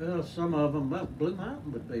 Well, some of them, Blue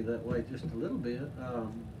Mountain would be that way just a little bit,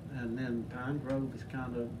 and then Pine Grove is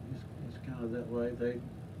kind of that way. They're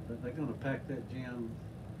going to pack that gym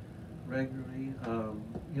regularly.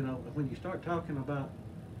 When you start talking about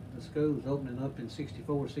the schools opening up in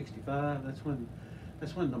 64, 65, that's when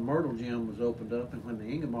the Myrtle gym was opened up, and when the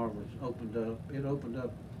Ingomar was opened up, it opened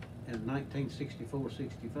up in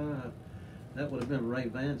 1964-65, that would have been Ray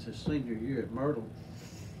Vance's senior year at Myrtle.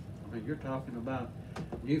 I mean, you're talking about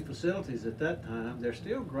new facilities at that time. They're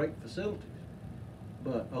still great facilities,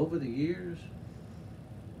 but over the years,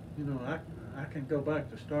 you know, I can go back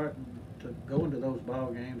to starting to go into those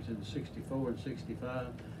ball games in '64 and '65.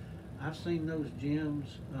 I've seen those gyms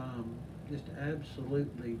just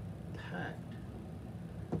absolutely packed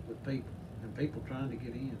with people, and people trying to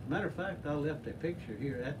get in. As a matter of fact, I left a picture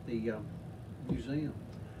here at the museum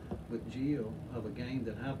with Jill of a game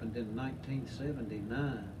that happened in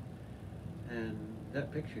 1979, and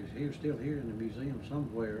that picture is here, still here in the museum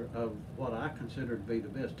somewhere, of what I consider to be the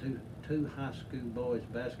best two high school boys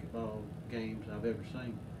basketball games I've ever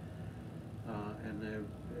seen. And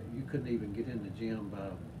you couldn't even get in the gym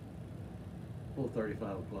by 4:30,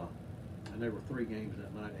 5 o'clock. And there were 3 games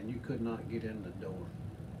that night, and you could not get in the door.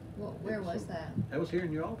 Well, where was that? That was here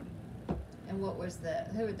in New Albany. And who were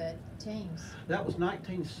the teams? That was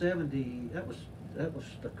 1970. That was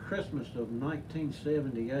the Christmas of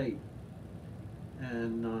 1978,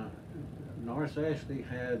 and Norris Ashley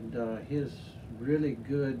had his really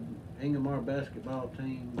good Ingomar basketball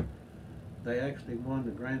team. They actually won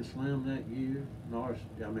the Grand Slam that year. Norris,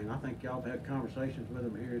 I mean, I think y'all have had conversations with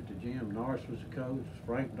him here at the gym. Norris was the coach,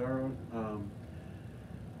 Frank Durrell,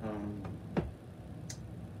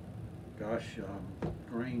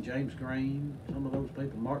 Green, James Green, some of those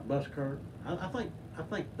people, Mark Buskirk. I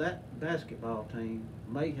think that basketball team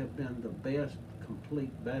may have been the best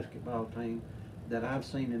complete basketball team that I've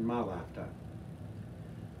seen in my lifetime.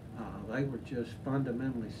 They were just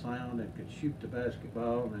fundamentally sound and could shoot the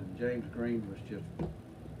basketball, and James Green was just,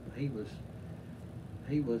 he was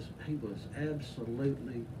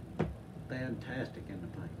absolutely fantastic in the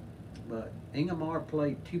paint. But Ingomar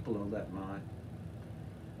played Tupelo that night,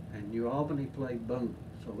 and New Albany played Boone.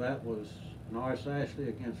 So that was Norris Ashley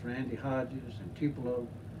against Randy Hodges, and Tupelo,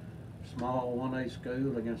 small 1A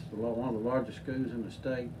school against one of the largest schools in the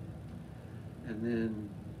state. And then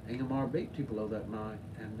Ingomar beat Tupelo that night.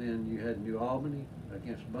 And then you had New Albany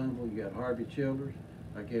against Boonville. You had Harvey Childers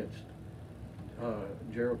against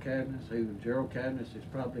Gerald Cadness, Gerald Cadness is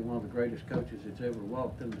probably one of the greatest coaches that's ever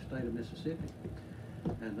walked in the state of Mississippi.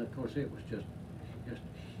 And of course it was just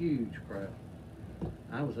a huge crowd.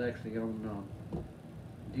 I was actually on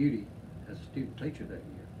duty as a student teacher that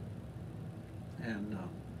year. And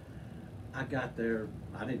I got there,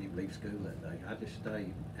 I didn't even leave school that day. I just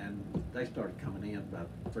stayed, and they started coming in about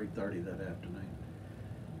 3:30 that afternoon.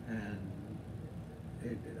 And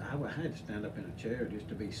I had to stand up in a chair just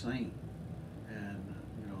to be seen. And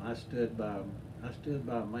I stood by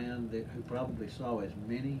a man who probably saw as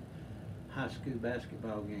many high school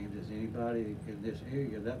basketball games as anybody in this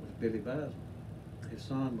area. That was Billy Bison. His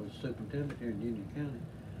son was superintendent here in Union County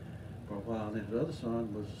for a while, and his other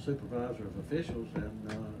son was a supervisor of officials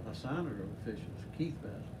and a signer of officials, Keith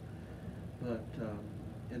Bison. But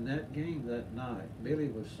in that game that night, Billy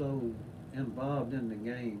was so involved in the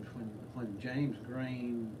games. When James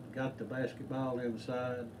Green got the basketball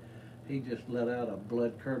inside, he just let out a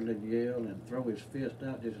blood-curdling yell and throw his fist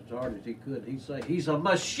out just as hard as he could. He'd say, "He's a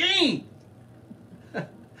machine!"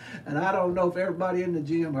 And I don't know if everybody in the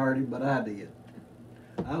gym heard him, but I did.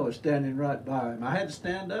 I was standing right by him. I had to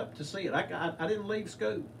stand up to see it. I didn't leave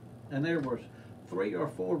school. And there was 3 or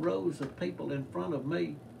 4 rows of people in front of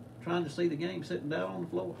me trying to see the game sitting down on the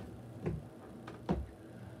floor.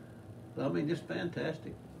 So, I mean, just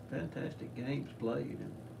fantastic games played.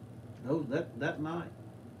 And that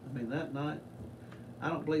night, I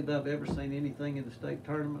don't believe I've ever seen anything in the state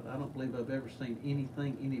tournament. I don't believe I've ever seen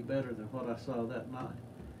anything any better than what I saw that night.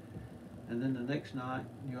 And then the next night,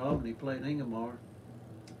 New Albany played Ingomar,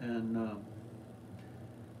 and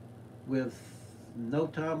with no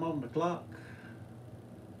time on the clock,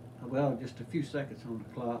 well, just a few seconds on the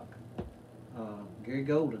clock, Gary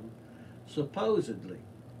Golden supposedly,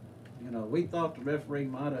 we thought the referee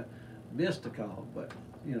might have missed the call, but,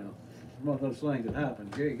 one of those things that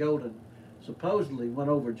happened. Gary Golden supposedly went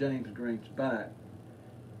over James Green's back,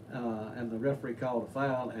 and the referee called a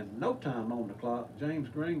foul, and no time on the clock. James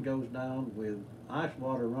Green goes down with ice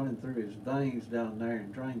water running through his veins down there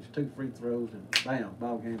and drains 2 free throws, and bam,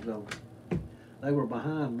 ball game's over. They were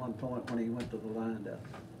behind one point when he went to the line down.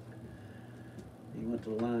 He went to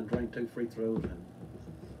the line, drained 2 free throws, and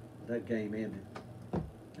that game ended.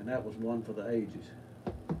 And that was one for the ages.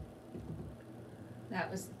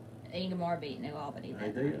 That was Ingomar beat New Albany.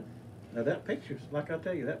 They did. Now that picture's, like I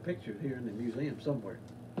tell you, that picture's here in the museum somewhere.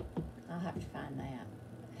 I'll have to find that.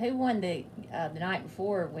 Who won the night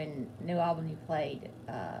before when New Albany played?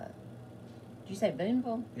 Did you say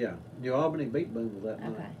Boonville? Yeah, New Albany beat Boonville that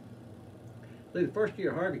night. Okay. See, the first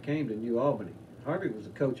year Harvey came to New Albany, Harvey was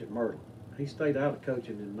a coach at Merritt. He stayed out of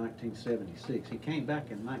coaching in 1976. He came back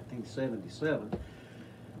in 1977,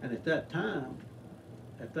 and at that time,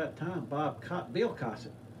 Bill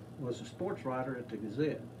Cossett was a sports writer at the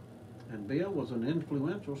Gazette, and Bill was an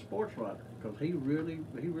influential sports writer because he really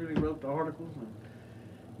wrote the articles, and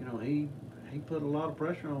you know he put a lot of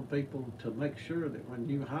pressure on people to make sure that when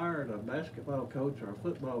you hired a basketball coach or a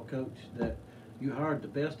football coach that you hired the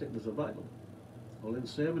best that was available. Well, in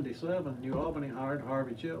 '77, New Albany hired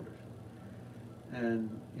Harvey Childers,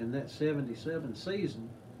 and in that '77 season,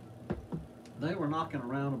 they were knocking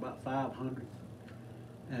around about 500.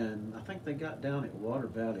 And I think they got down at Water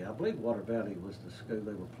Valley. I believe Water Valley was the school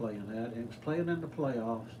they were playing at. And it was playing in the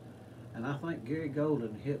playoffs. And I think Gary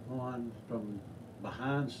Golden hit one from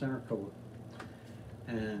behind center court.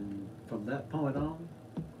 And from that point on,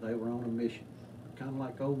 they were on a mission. Kind of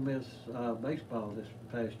like Ole Miss baseball this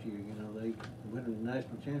past year. You know, they went in the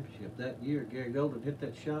national championship. That year, Gary Golden hit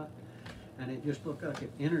that shot. And it just looked like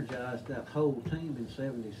it energized that whole team in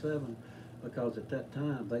 '77. Because at that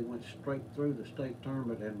time they went straight through the state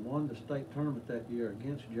tournament and won the state tournament that year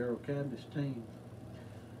against Gerald Cabinet's team.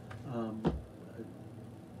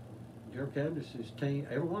 Gerald Cabinet's team,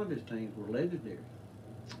 every one of his teams were legendary.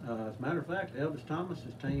 As a matter of fact, Elvis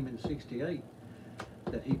Thomas's team in '68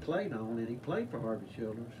 that he played on, and he played for Harvey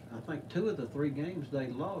Childers, I think 2 of the 3 games they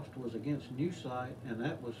lost was against New Site, and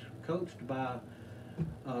that was coached by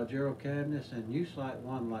Gerald Cabinet, and New Site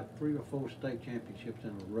won like 3 or 4 state championships in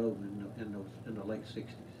a row in the late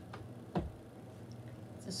 '60s.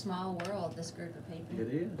 It's a small world, this group of people. It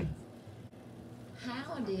is.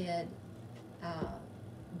 How did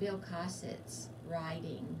Bill Cossett's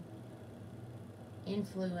writing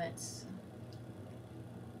influence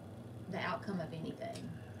the outcome of anything?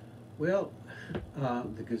 Well,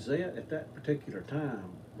 the Gazette at that particular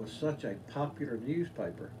time was such a popular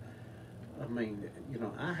newspaper. I mean, you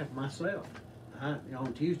know, I have myself,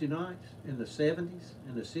 on Tuesday nights in the '70s,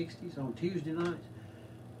 in the '60s, on Tuesday nights,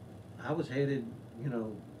 I was headed, you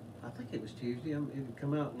know, I think it was Tuesday, it would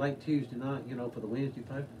come out late Tuesday night, you know, for the Wednesday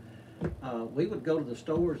paper. We would go to the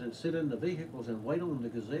stores and sit in the vehicles and wait on the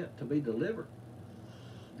Gazette to be delivered.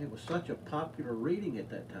 It was such a popular reading at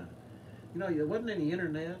that time. You know, there wasn't any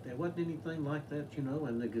internet, there wasn't anything like that, you know,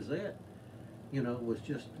 and the Gazette, you know, it was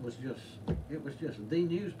just the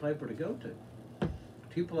newspaper to go to.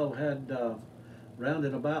 Tupelo had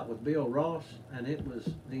rounded about with Bill Ross, and it was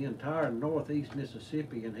the entire northeast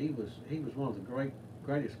Mississippi, and he was one of the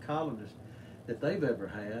greatest columnists that they've ever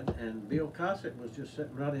had. And Bill Cossett was just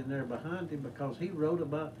sitting right in there behind him because he wrote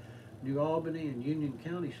about New Albany and Union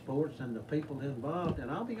County sports and the people involved. And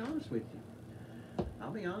I'll be honest with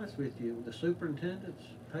you, the superintendents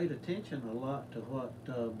paid attention a lot to what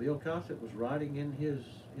Bill Cossett was writing in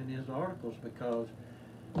his articles, because,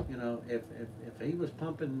 you know, if he was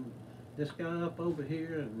pumping this guy up over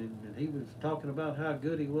here and he was talking about how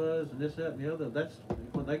good he was and this, that, and the other, that's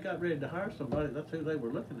when they got ready to hire somebody, that's who they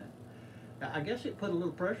were looking at. I guess it put a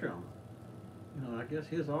little pressure on him. You know, I guess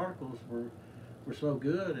his articles were so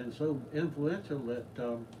good and so influential that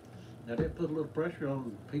that it put a little pressure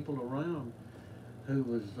on people around who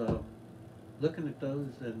was looking at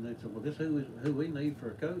those, and they said, well, this is who we need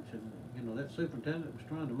for a coach. And, you know, that superintendent was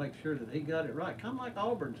trying to make sure that he got it right. Kind of like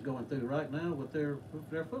Auburn's going through right now with their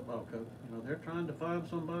football coach. You know, they're trying to find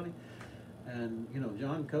somebody. And, you know,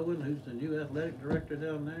 John Cohen, who's the new athletic director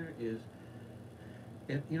down there,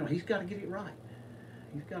 you know, he's got to get it right.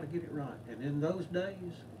 He's got to get it right. And in those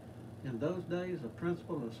days, a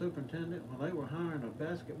principal and a superintendent, when they were hiring a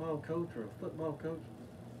basketball coach or a football coach,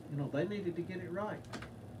 you know, they needed to get it right.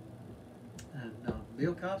 And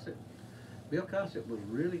Bill Cossett was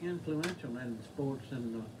really influential in sports,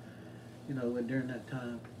 and you know, during that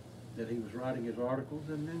time that he was writing his articles.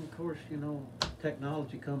 And then, of course, you know,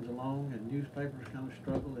 technology comes along, and newspapers kind of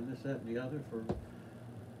struggle and this, that, and the other for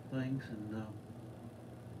things, and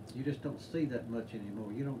you just don't see that much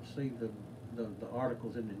anymore. You don't see the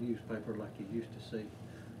articles in the newspaper like you used to see,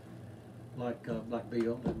 like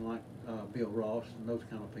Bill and like Bill Ross and those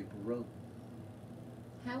kind of people wrote.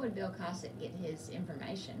 How would Bill Cossett get his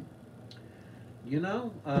information? You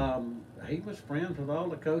know, he was friends with all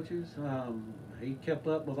the coaches. He kept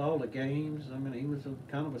up with all the games. I mean, he was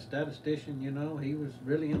kind of a statistician, you know. He was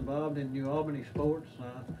really involved in New Albany sports.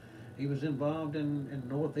 He was involved in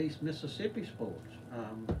Northeast Mississippi sports.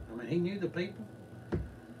 I mean, he knew the people.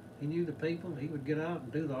 He knew the people. He would get out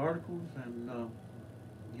and do the articles, and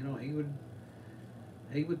you know,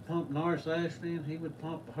 he would pump Norris Ashley, and he would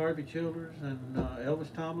pump Harvey Childers and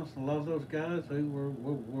Elvis Thomas, and a lot of those guys who were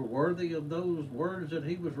worthy of those words that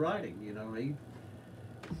he was writing. You know,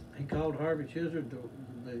 he called Harvey Chisholm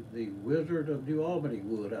the Wizard of New Albany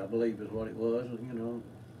Wood, I believe is what it was, you know,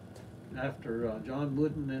 after John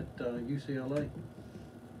Wooden at UCLA.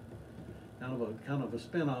 Kind of a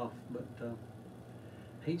spinoff, but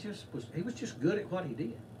he was just good at what he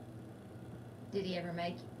did. Did he ever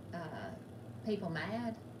make people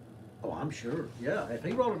mad? Oh, I'm sure. Yeah, if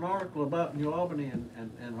he wrote an article about New Albany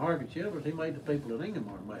and Harvey Childers, he made the people at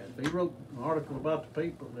Ingomar mad. If he wrote an article about the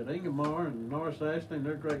people at Ingomar and Norris Ashley and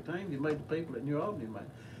their great teams, he made the people at New Albany mad.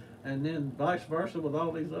 And then vice versa with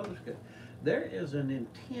all these other schools. There is an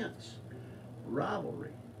intense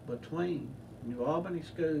rivalry between New Albany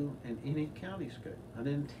school and any county school. An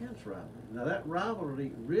intense rivalry. Now that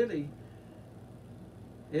rivalry really,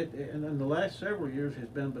 in the last several years has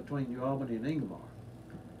been between New Albany and Ingomar.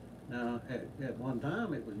 Now, at one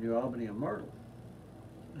time, it was New Albany and Myrtle,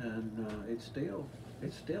 and it's still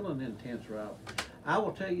an intense rivalry. I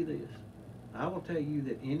will tell you this. I will tell you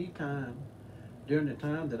that any time, during the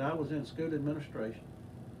time that I was in school administration,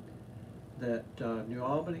 that New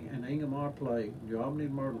Albany and Ingomar played, New Albany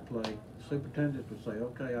and Myrtle played, superintendents would say,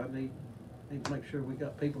 okay, I need to make sure we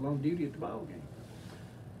got people on duty at the ball game.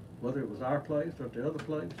 Whether it was our place or at the other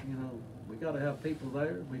place, you know, we got to have people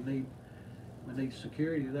there. We need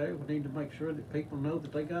security there. We need to make sure that people know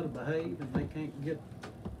that they got to behave and they can't get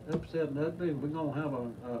upset and ugly. And we're going to have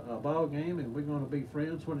a ball game and we're going to be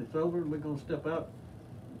friends when it's over and we're going to step out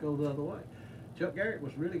and go the other way. Chuck Garrett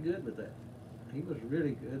was really good with that. He was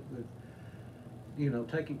really good with, you know,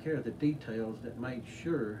 taking care of the details that made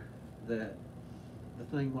sure that the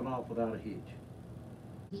thing went off without a hitch.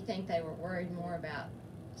 Do you think they were worried more about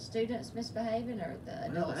students misbehaving or the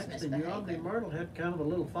adults actually, misbehaving? New Albany and Myrtle had kind of a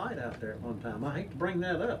little fight out there at one time. I hate to bring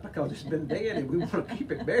that up because it's been dead and we want to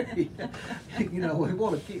keep it buried. You know, we don't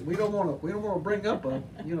want to bring up a,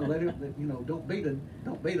 you know, don't beat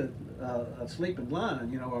a sleeping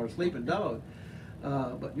lion, you know, or a sleeping dog.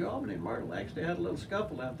 But New Albany and Myrtle actually had a little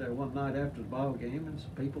scuffle out there one night after the ball game, and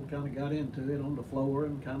some people kind of got into it on the floor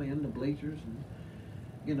and kind of in the bleachers, and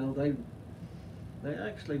you know they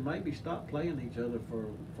actually maybe stopped playing each other for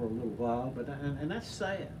a little while, but and that's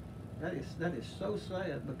sad. That is so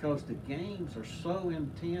sad because the games are so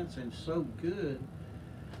intense and so good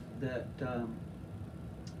that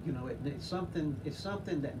you know it's something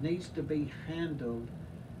that needs to be handled.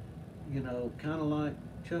 You know, kind of like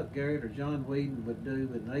Chuck Garrett or John Whedon would do,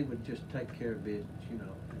 and they would just take care of business. You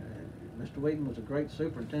know, Mr. Whedon was a great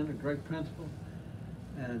superintendent, great principal,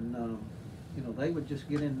 and you know, they would just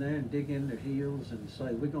get in there and dig in their heels and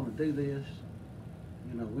say, we're going to do this,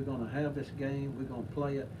 you know, we're going to have this game, we're going to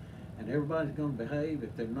play it, and everybody's going to behave.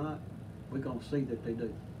 If they're not, we're going to see that they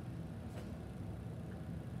do.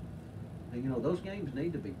 And, you know, those games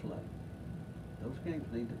need to be played. Those games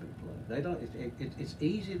need to be played. They don't. It's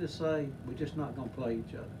easy to say we're just not going to play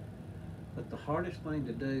each other, but the hardest thing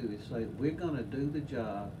to do is say we're going to do the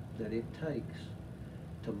job that it takes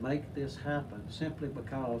to make this happen, simply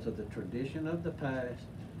because of the tradition of the past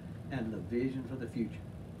and the vision for the future.